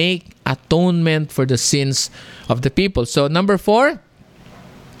make atonement for the sins of the people. So number 4,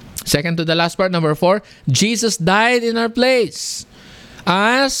 second to the last part, number 4, Jesus died in our place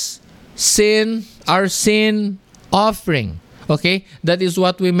as our sin offering. Okay, that is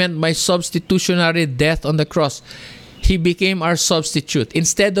what we meant by substitutionary death on the cross. He became our substitute.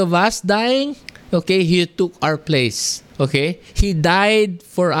 Instead of us dying, okay, He took our place. Okay, He died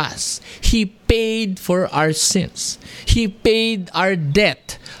for us. He paid for our sins. He paid our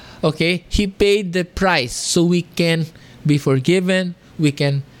debt. Okay, He paid the price so we can be forgiven. We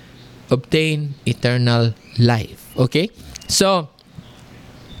can obtain eternal life. Okay, so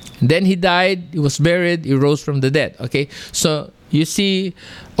then He died, He was buried, He rose from the dead. Okay, so you see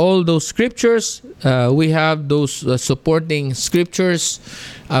all those scriptures. We have those supporting scriptures.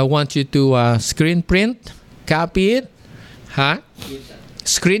 I want you to screen print, copy it,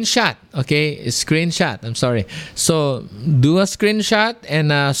 screenshot. Okay, screenshot. I'm sorry. So do a screenshot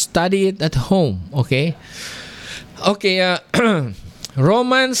and study it at home. Okay. Okay.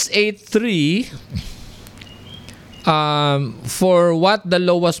 Romans 8:3. For what the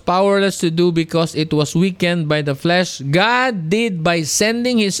law was powerless to do because it was weakened by the flesh, God did by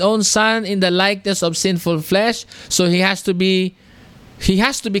sending His own Son in the likeness of sinful flesh. So He has to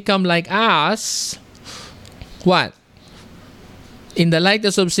become like us. What? In the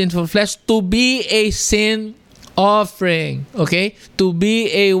likeness of sinful flesh, to be a sin offering. Okay? To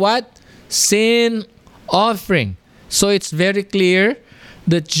be a what? Sin offering. So it's very clear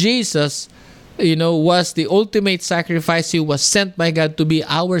that Jesus, was the ultimate sacrifice. He was sent by God to be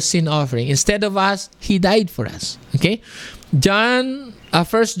our sin offering. Instead of us, He died for us. Okay? 1 John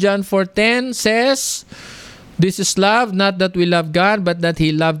 4:10 says, this is love, not that we love God, but that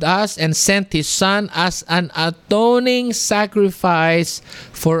He loved us and sent His Son as an atoning sacrifice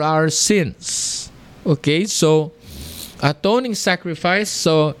for our sins. Okay? So, atoning sacrifice.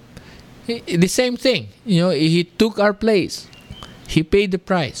 So, the same thing. He took our place. He paid the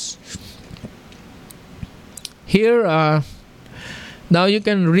price. Here, now you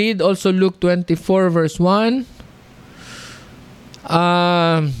can read also Luke 24 verse 1.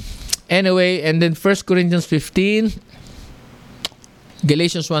 Anyway, and then 1 Corinthians 15,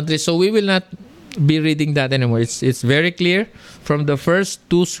 Galatians 1:3. So we will not be reading that anymore. It's very clear from the first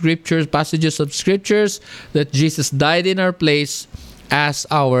two passages of scriptures, that Jesus died in our place as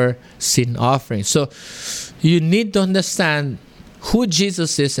our sin offering. So you need to understand who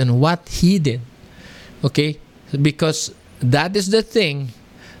Jesus is and what he did. Okay? Because that is the thing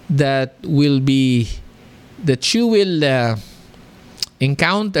that you will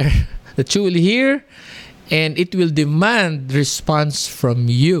encounter, that you will hear, and it will demand response from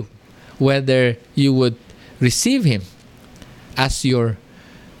you, whether you would receive him as your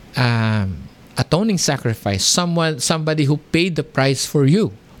atoning sacrifice, somebody who paid the price for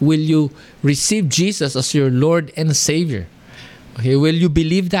you. Will you receive Jesus as your Lord and Savior? Okay, will you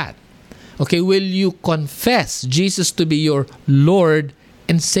believe that? Okay, will you confess Jesus to be your Lord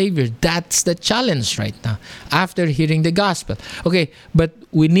and Savior? That's the challenge right now after hearing the gospel. Okay, but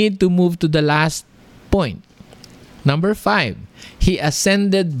we need to move to the last point. Number 5, he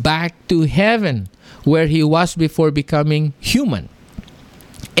ascended back to heaven where he was before becoming human.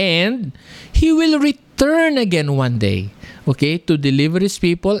 And he will return again one day, okay, to deliver his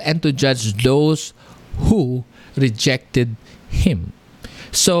people and to judge those who rejected him.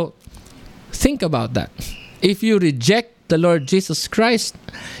 So, think about that. If you reject the Lord Jesus Christ,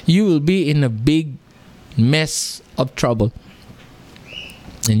 you will be in a big mess of trouble.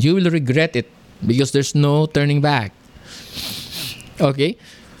 And you will regret it because there's no turning back. Okay?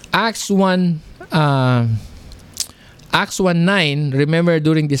 Acts 1:9, remember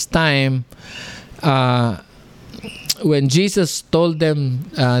during this time, when Jesus told them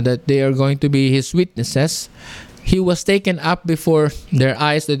that they are going to be his witnesses, he was taken up before their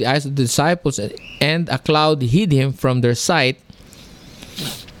eyes, to the eyes of the disciples, and a cloud hid him from their sight.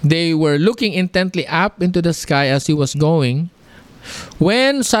 They were looking intently up into the sky as he was going,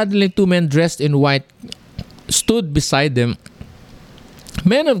 when suddenly 2 men dressed in white stood beside them.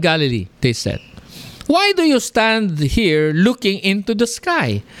 "Men of Galilee," they said, "why do you stand here looking into the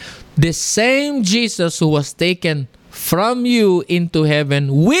sky? The same Jesus who was taken from you into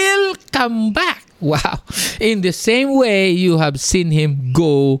heaven will come back. Wow. In the same way you have seen him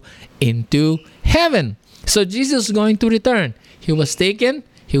go into heaven." So Jesus is going to return. He was taken.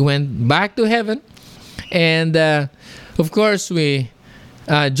 He went back to heaven. And of course,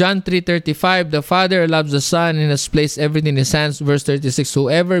 John 3:35, the Father loves the Son and has placed everything in his hands. Verse 36,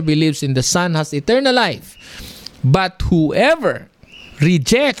 whoever believes in the Son has eternal life. But whoever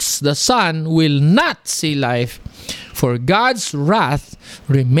rejects the Son will not see life, for God's wrath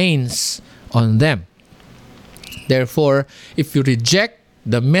remains on them. Therefore, if you reject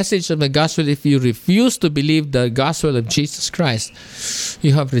the message of the gospel, if you refuse to believe the gospel of Jesus Christ,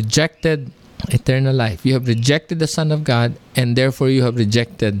 you have rejected eternal life. You have rejected the Son of God, and therefore you have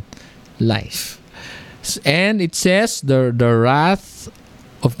rejected life. And it says the wrath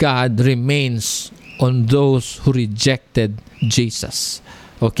of God remains on those who rejected Jesus.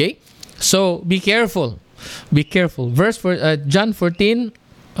 Okay? So be careful. Be careful. John 14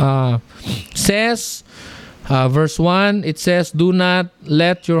 says, verse 1, it says, "Do not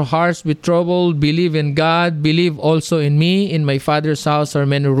let your hearts be troubled. Believe in God. Believe also in me. In my Father's house are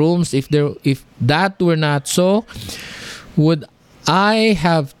many rooms. If that were not so, would I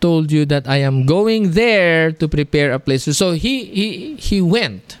have told you that I am going there to prepare a place?" So he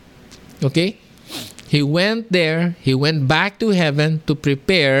went. Okay? He went there. He went back to heaven to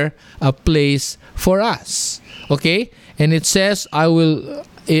prepare a place for us. Okay? And it says,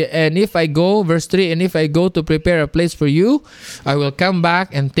 and if I go, verse 3, "and if I go to prepare a place for you, I will come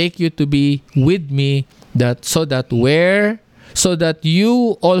back and take you to be with me, so that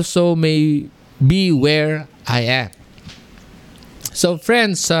you also may be where I am." So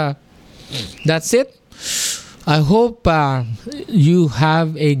friends, that's it. I hope you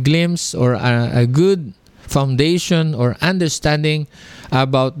have a glimpse or a good foundation or understanding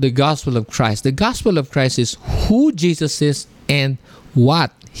about the gospel of Christ. The gospel of Christ is who Jesus is and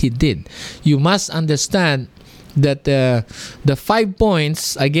what he did. You must understand that the 5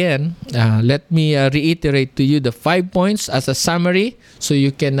 points, again, let me reiterate to you the 5 points as a summary, so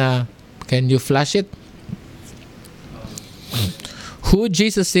you can you flash it? Who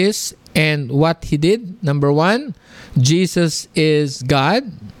Jesus is and what he did. Number 1, Jesus is God.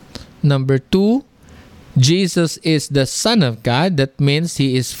 Number 2, Jesus is the Son of God. That means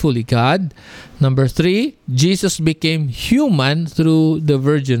he is fully God. Number 3, Jesus became human through the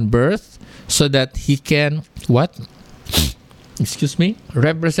virgin birth so that he can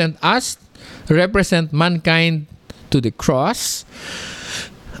represent us, represent mankind to the cross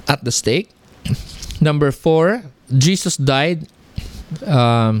at the stake. Number 4, Jesus died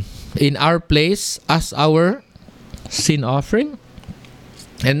in our place as our sin offering.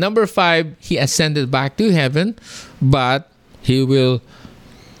 And number 5, he ascended back to heaven, but he will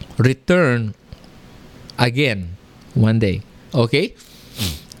return again one day. Okay?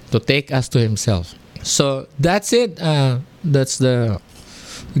 To take us to himself. So that's it. That's the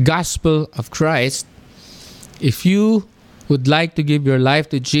gospel of Christ. If you would like to give your life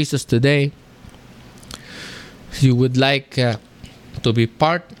to Jesus today, you would like to be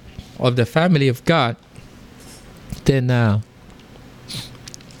part of the family of God, then I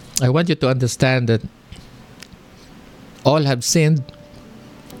want you to understand that all have sinned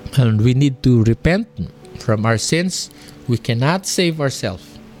and we need to repent from our sins. We cannot save ourselves.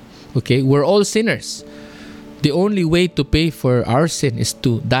 Okay, we're all sinners. The only way to pay for our sin is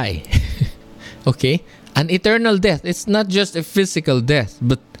to die. Okay, an eternal death. It's not just a physical death,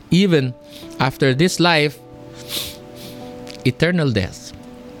 but even after this life, eternal death,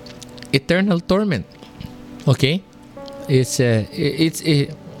 eternal torment. Okay, there's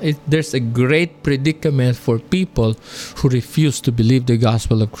a great predicament for people who refuse to believe the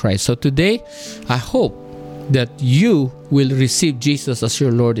gospel of Christ. So today, I hope that you will receive Jesus as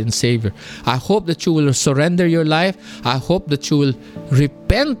your Lord and Savior. I hope that you will surrender your life. I hope that you will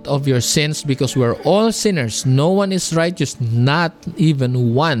repent of your sins, because we're all sinners. No one is righteous, not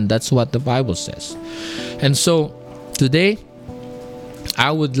even one. That's what the Bible says. And so today,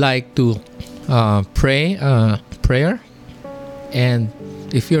 I would like to pray a prayer. And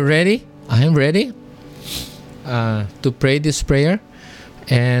if you're ready, I am ready to pray this prayer.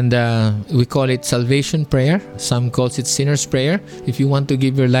 And we call it salvation prayer. Some calls it sinner's prayer. If you want to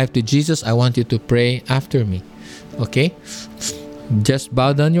give your life to Jesus, I want you to pray after me. Okay? Just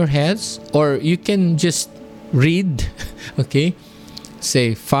bow down your heads, or you can just read. Okay?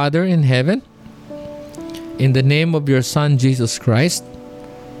 Say, Father in heaven, in the name of your Son, Jesus Christ,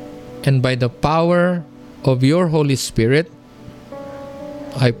 and by the power of your Holy Spirit,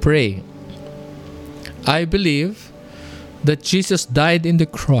 I pray. I believe that Jesus died in the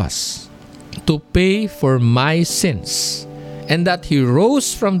cross to pay for my sins, and that he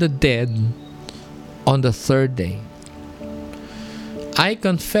rose from the dead on the 3rd day. I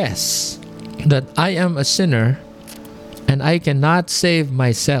confess that I am a sinner and I cannot save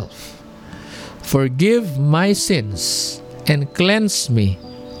myself. Forgive my sins and cleanse me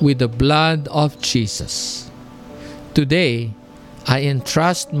with the blood of Jesus. Today, I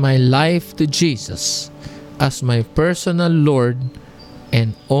entrust my life to Jesus as my personal Lord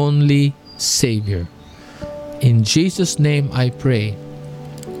and only Savior. In Jesus' name I pray.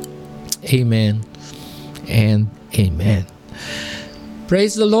 Amen and amen.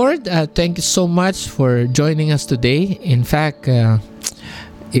 Praise the Lord. Thank you so much for joining us today. In fact,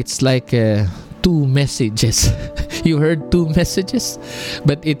 it's like 2 messages. You heard 2 messages,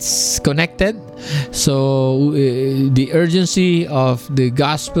 but it's connected. So the urgency of the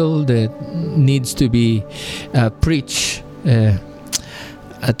gospel that needs to be preached to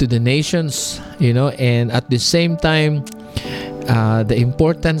the nations, and at the same time, the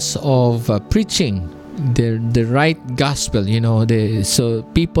importance of preaching the right gospel, so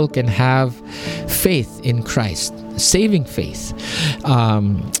people can have faith in Christ, saving faith.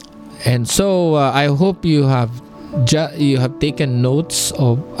 And so I hope you have taken notes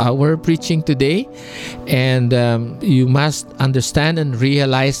of our preaching today, and you must understand and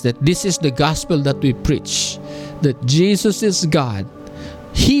realize that this is the gospel that we preach, that Jesus is God.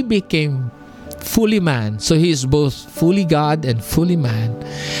 He became fully man, so he is both fully God and fully man,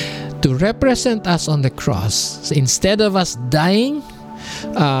 to represent us on the cross. So instead of us dying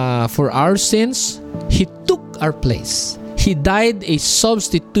for our sins, he took our place. He died a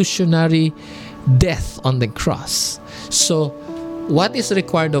substitutionary death on the cross. So what is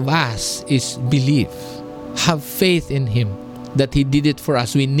required of us is believe, have faith in him, that he did it for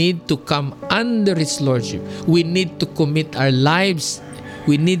us. We need to come under his lordship. We need to commit our lives.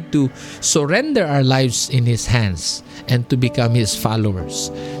 We need to surrender our lives in his hands and to become his followers.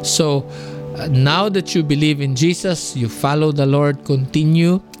 So now that you believe in Jesus, you follow the Lord,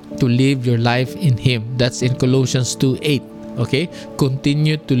 continue to live your life in him. That's in Colossians 2:8. Okay?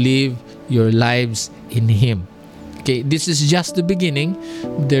 Continue to live your lives in him. Okay, this is just the beginning.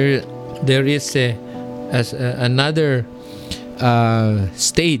 There is another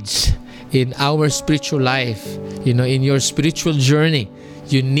stage in our spiritual life. In your spiritual journey,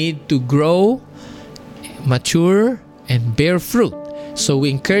 you need to grow, mature, and bear fruit. So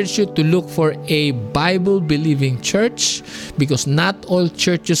we encourage you to look for a Bible-believing church, because not all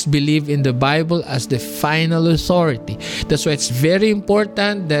churches believe in the Bible as the final authority. That's why it's very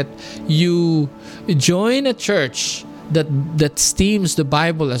important that you join a church that esteems the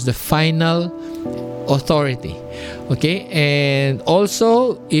Bible as the final authority. Okay, and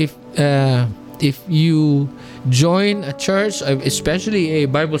also if you join a church, especially a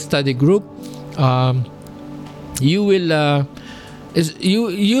Bible study group, you will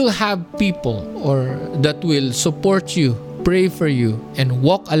you'll have people or that will support you, pray for you, and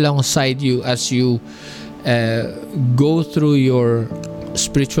walk alongside you as you go through your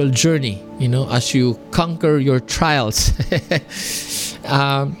spiritual journey, as you conquer your trials.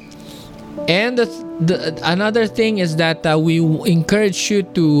 And another thing is that we encourage you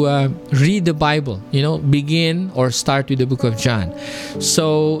to read the Bible. Begin or start with the book of John.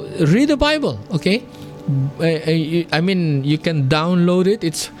 So read the Bible, okay? You can download it.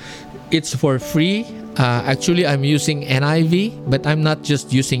 It's for free. Actually, I'm using NIV, but I'm not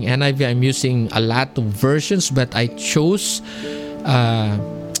just using NIV. I'm using a lot of versions, but I chose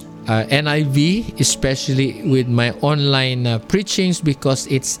NIV, especially with my online preachings, because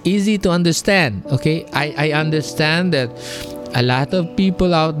it's easy to understand. Okay, I understand that a lot of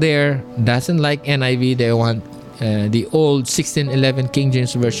people out there doesn't like NIV. They want the old 1611 King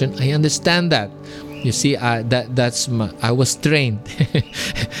James version. I understand that. You see, I was trained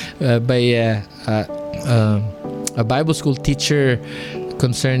by a Bible school teacher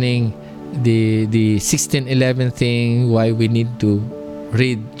concerning the 1611 thing, why we need to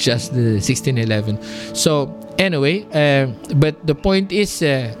read just the 1611. So anyway, but the point is,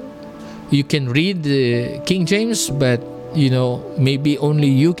 you can read the King James, but maybe only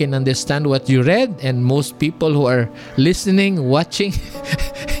you can understand what you read, and most people who are listening, watching,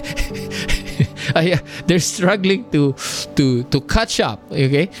 they're struggling to catch up,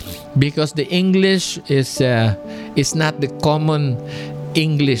 okay, because the English is not the common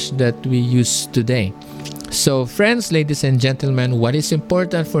English that we use today. So friends, ladies and gentlemen, what is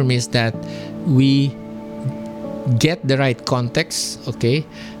important for me is that we get the right context, okay,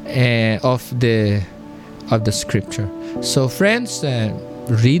 of the scripture. So friends,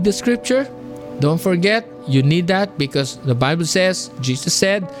 read the scripture. Don't forget, you need that, because the Bible says, Jesus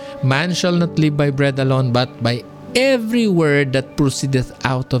said, man shall not live by bread alone, but by every word that proceedeth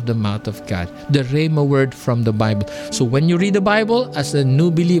out of the mouth of God. The Rhema word from the Bible. So when you read the Bible as a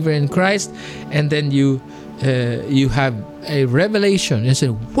new believer in Christ, and then you have a revelation and say,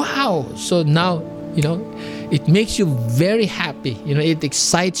 wow, so now it makes you very happy. It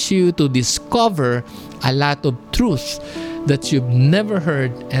excites you to discover a lot of truth that you've never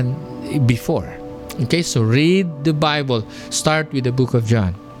heard and before. Okay, so read the Bible. Start with the book of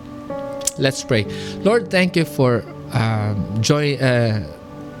John. Let's pray. Lord, thank you for joy,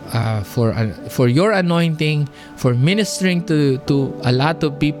 for your anointing, for ministering to a lot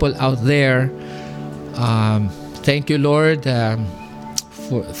of people out there. Thank you, Lord,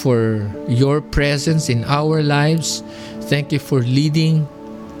 for your presence in our lives. Thank you for leading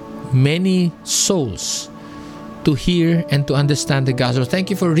many souls to hear and to understand the gospel. Thank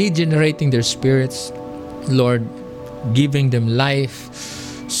you for regenerating their spirits, Lord, giving them life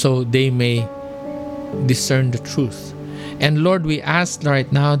so they may discern the truth. And Lord, we ask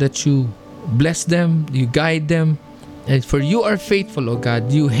right now that you bless them, you guide them, and for you are faithful, O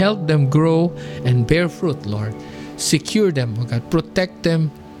God. You help them grow and bear fruit, Lord. Secure them, O God. Protect them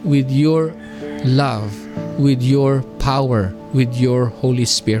with your love, with your power, with your Holy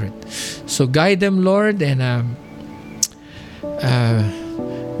Spirit. So guide them, Lord, and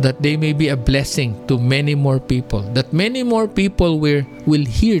that they may be a blessing to many more people, that many more people will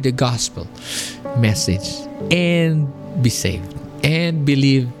hear the gospel message and be saved, and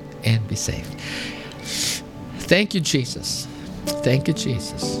believe and be saved. Thank you, Jesus. Thank you,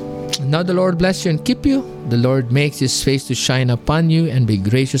 Jesus. Now the Lord bless you and keep you. The Lord makes his face to shine upon you and be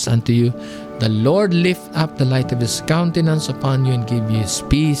gracious unto you. The Lord lift up the light of his countenance upon you and give you his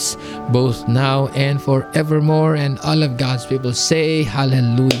peace, both now and forevermore. And all of God's people say,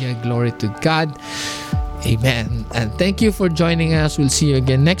 hallelujah, glory to God. Amen. And thank you for joining us. We'll see you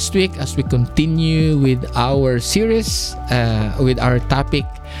again next week as we continue with our series, with our topic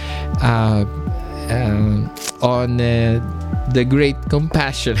on the great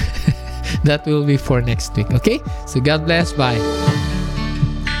compassion. That will be for next week. Okay? So God bless. Bye.